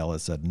letter in the mail that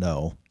said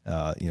no.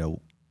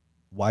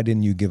 Why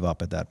didn't you give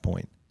up at that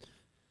point?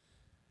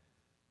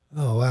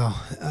 Oh, wow.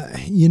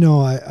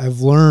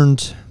 I've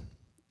learned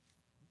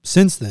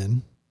since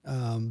then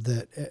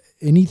that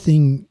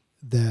anything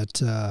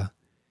that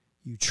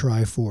you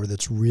try for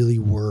that's really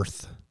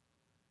worth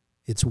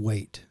its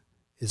weight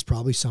is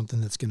probably something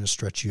that's going to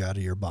stretch you out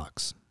of your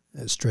box,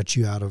 stretch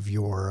you out of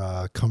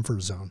your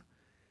comfort zone.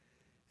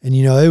 And,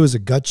 it was a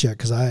gut check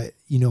because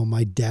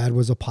my dad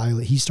was a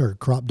pilot. He started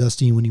crop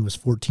dusting when he was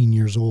 14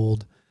 years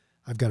old.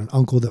 I've got an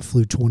uncle that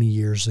flew 20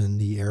 years in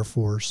the Air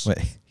Force. Wait,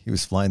 he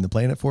was flying the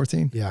plane at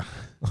 14? Yeah.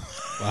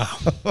 Wow.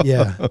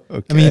 Yeah.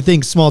 Okay. I mean, you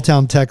think small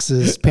town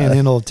Texas,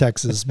 panhandle of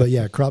Texas, but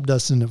yeah, crop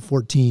dusting at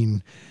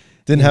 14.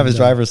 Didn't have his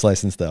driver's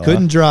license though.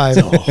 Couldn't drive.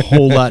 A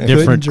whole lot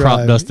different crop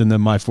drive. dusting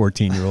than my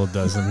 14-year-old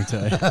does, let me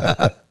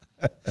tell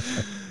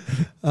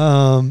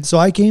you. So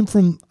I came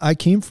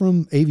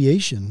from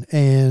aviation,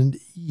 and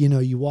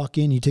you walk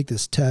in, you take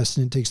this test,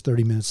 and it takes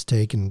 30 minutes to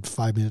take and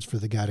 5 minutes for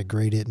the guy to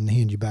grade it and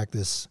hand you back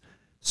this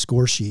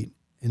score sheet,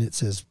 and it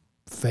says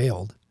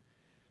failed.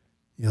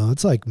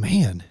 It's like,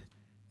 man,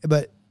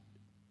 but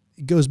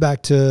it goes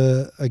back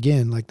to,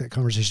 again, like that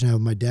conversation I had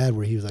with my dad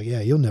where he was like,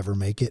 yeah, you'll never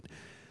make it.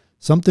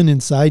 Something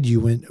inside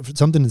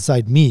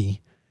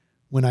me,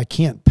 when I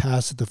can't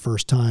pass it the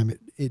first time,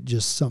 it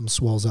just, something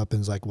swells up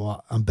and is like,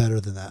 well, I'm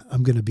better than that.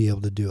 I'm going to be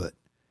able to do it,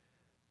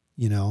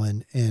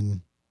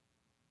 and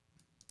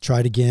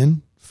tried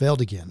again,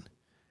 failed again.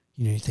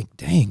 You think,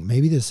 dang,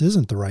 maybe this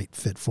isn't the right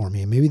fit for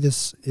me. Maybe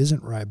this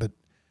isn't right. But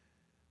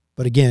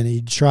again,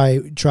 you try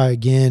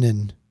again.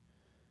 And,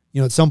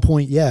 at some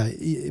point, yeah,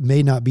 it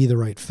may not be the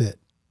right fit.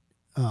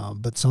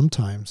 But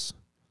sometimes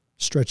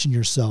stretching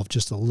yourself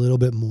just a little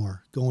bit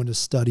more, going to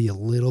study a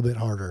little bit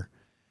harder,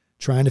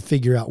 trying to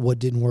figure out what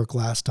didn't work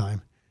last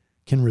time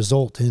can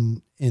result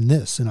in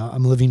this. And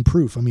I'm living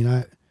proof. I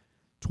mean,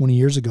 20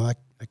 years ago,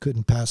 I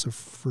couldn't pass a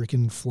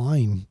freaking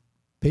flying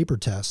paper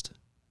test.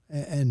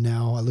 And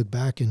now I look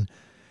back and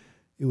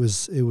it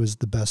was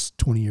the best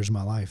 20 years of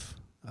my life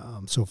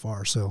so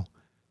far. So,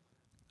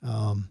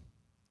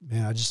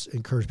 man, I just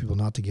encourage people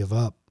not to give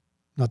up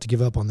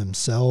on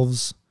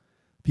themselves,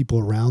 people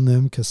around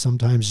them, because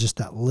sometimes just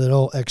that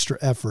little extra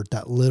effort,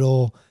 that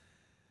little,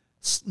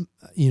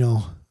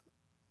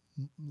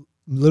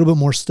 little bit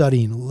more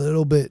studying,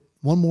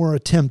 one more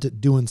attempt at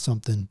doing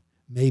something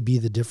may be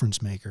the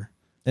difference maker.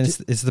 And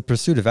it's the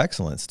pursuit of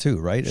excellence too,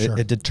 right? Sure.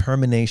 A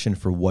determination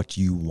for what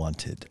you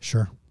wanted.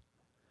 Sure.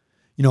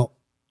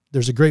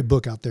 There's a great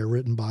book out there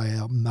written by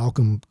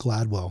Malcolm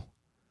Gladwell.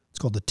 It's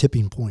called The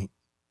Tipping Point.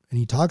 And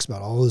he talks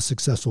about all the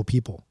successful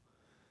people,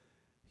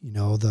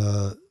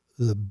 the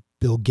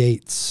Bill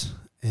Gates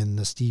and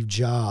the Steve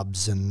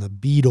Jobs and the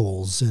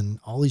Beatles and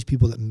all these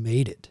people that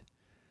made it.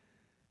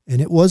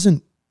 And it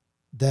wasn't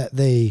that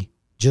they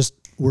just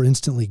were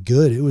instantly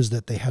good. It was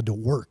that they had to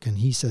work. And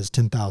he says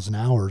 10,000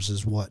 hours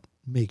is what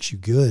makes you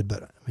good.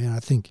 But man, I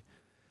think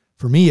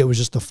for me, it was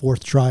just the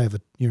third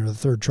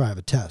try of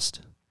a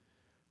test.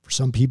 For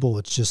some people,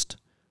 it's just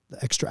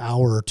the extra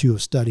hour or two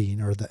of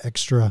studying, or the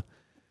extra,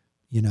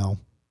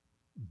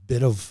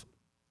 bit of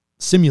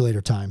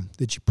simulator time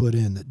that you put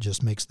in that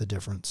just makes the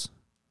difference.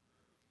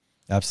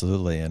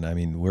 Absolutely. And I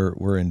mean,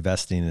 we're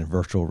investing in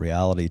virtual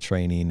reality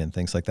training and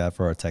things like that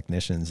for our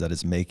technicians that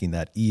is making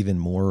that even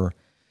more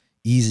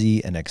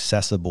easy and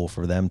accessible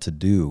for them to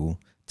do,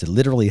 to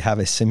literally have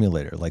a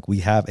simulator. Like we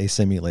have a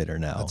simulator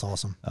now. That's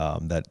awesome.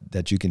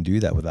 That you can do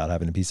that without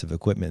having a piece of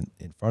equipment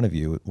in front of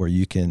you, where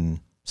you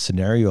can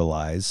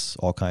scenarioize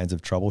all kinds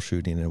of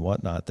troubleshooting and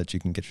whatnot that you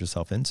can get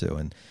yourself into.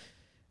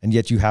 And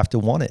yet you have to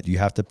want it. You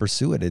have to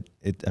pursue it.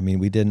 I mean,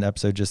 we did an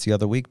episode just the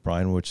other week,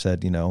 Brian, which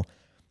said,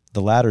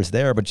 the ladder's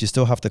there, but you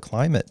still have to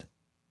climb it,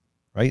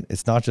 right?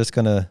 It's not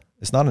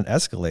an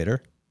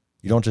escalator.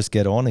 You don't just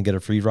get on and get a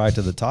free ride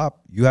to the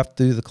top. You have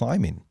to do the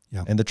climbing.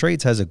 Yeah. And the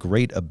trades has a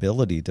great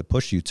ability to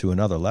push you to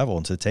another level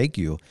and to take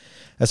you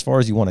as far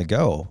as you want to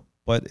go,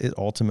 but it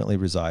ultimately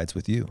resides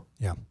with you.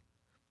 Yeah.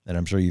 And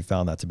I'm sure you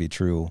found that to be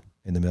true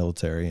in the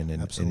military and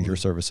in your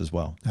service as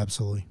well.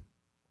 Absolutely.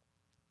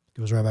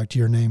 Goes right back to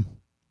your name.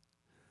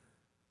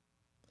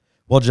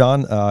 Well,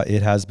 John,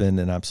 it has been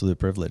an absolute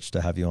privilege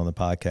to have you on the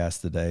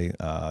podcast today.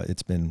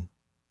 It's been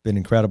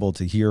incredible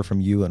to hear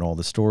from you and all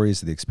the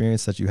stories, the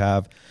experience that you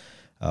have.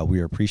 We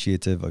are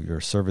appreciative of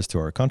your service to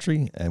our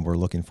country, and we're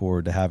looking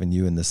forward to having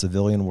you in the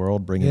civilian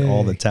world, bringing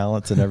all the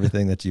talents and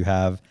everything that you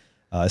have,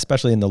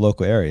 especially in the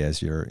local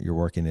areas you're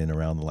working in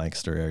around the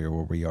Lancaster area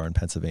where we are in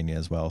Pennsylvania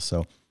as well.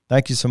 So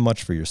thank you so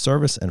much for your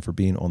service and for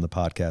being on the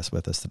podcast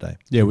with us today.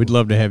 Yeah, we'd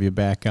love to have you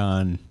back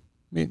on,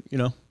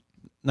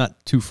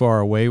 not too far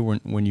away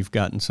when you've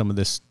gotten some of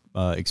this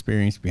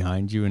experience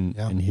behind you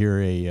and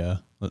hear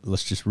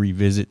let's just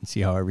revisit and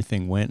see how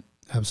everything went.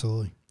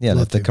 Absolutely. Yeah, and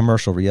if the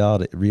commercial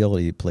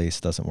reality place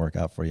doesn't work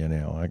out for you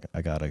now,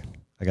 I got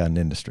an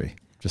industry.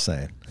 Just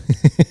saying.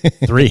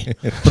 Three.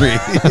 Awesome.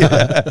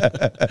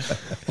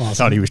 I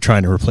thought he was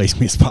trying to replace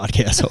me as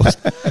podcast host.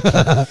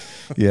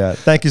 Yeah.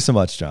 Thank you so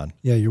much, John.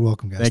 Yeah, you're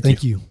welcome, guys.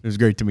 Thank you. It was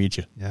great to meet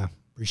you. Yeah,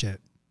 appreciate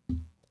it.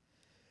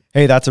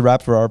 Hey, that's a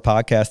wrap for our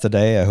podcast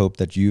today. I hope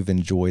that you've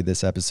enjoyed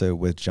this episode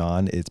with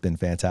John. It's been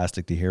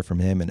fantastic to hear from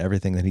him and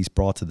everything that he's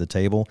brought to the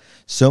table.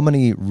 So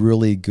many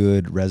really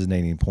good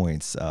resonating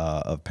points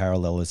of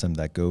parallelism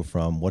that go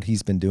from what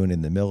he's been doing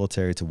in the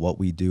military to what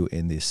we do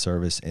in the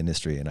service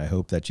industry. And I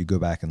hope that you go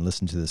back and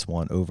listen to this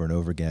one over and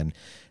over again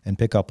and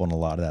pick up on a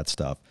lot of that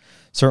stuff.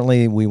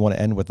 Certainly, we want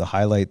to end with the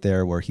highlight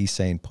there where he's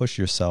saying push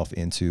yourself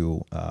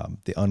into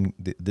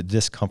the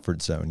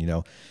discomfort zone. You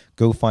know,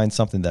 go find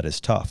something that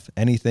is tough.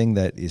 Anything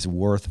that is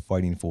worth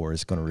fighting for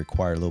is going to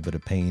require a little bit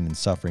of pain and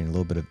suffering, a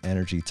little bit of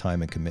energy,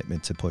 time, and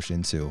commitment to push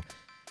into.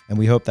 And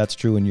we hope that's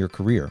true in your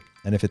career.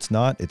 And if it's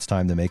not, it's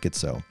time to make it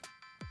so.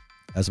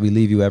 As we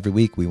leave you every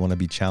week, we want to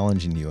be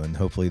challenging you, and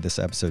hopefully this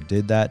episode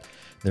did that.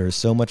 There is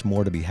so much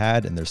more to be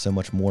had, and there's so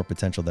much more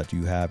potential that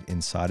you have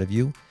inside of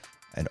you.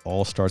 And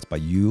all starts by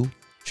you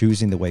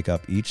choosing to wake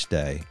up each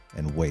day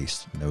and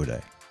waste no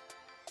day.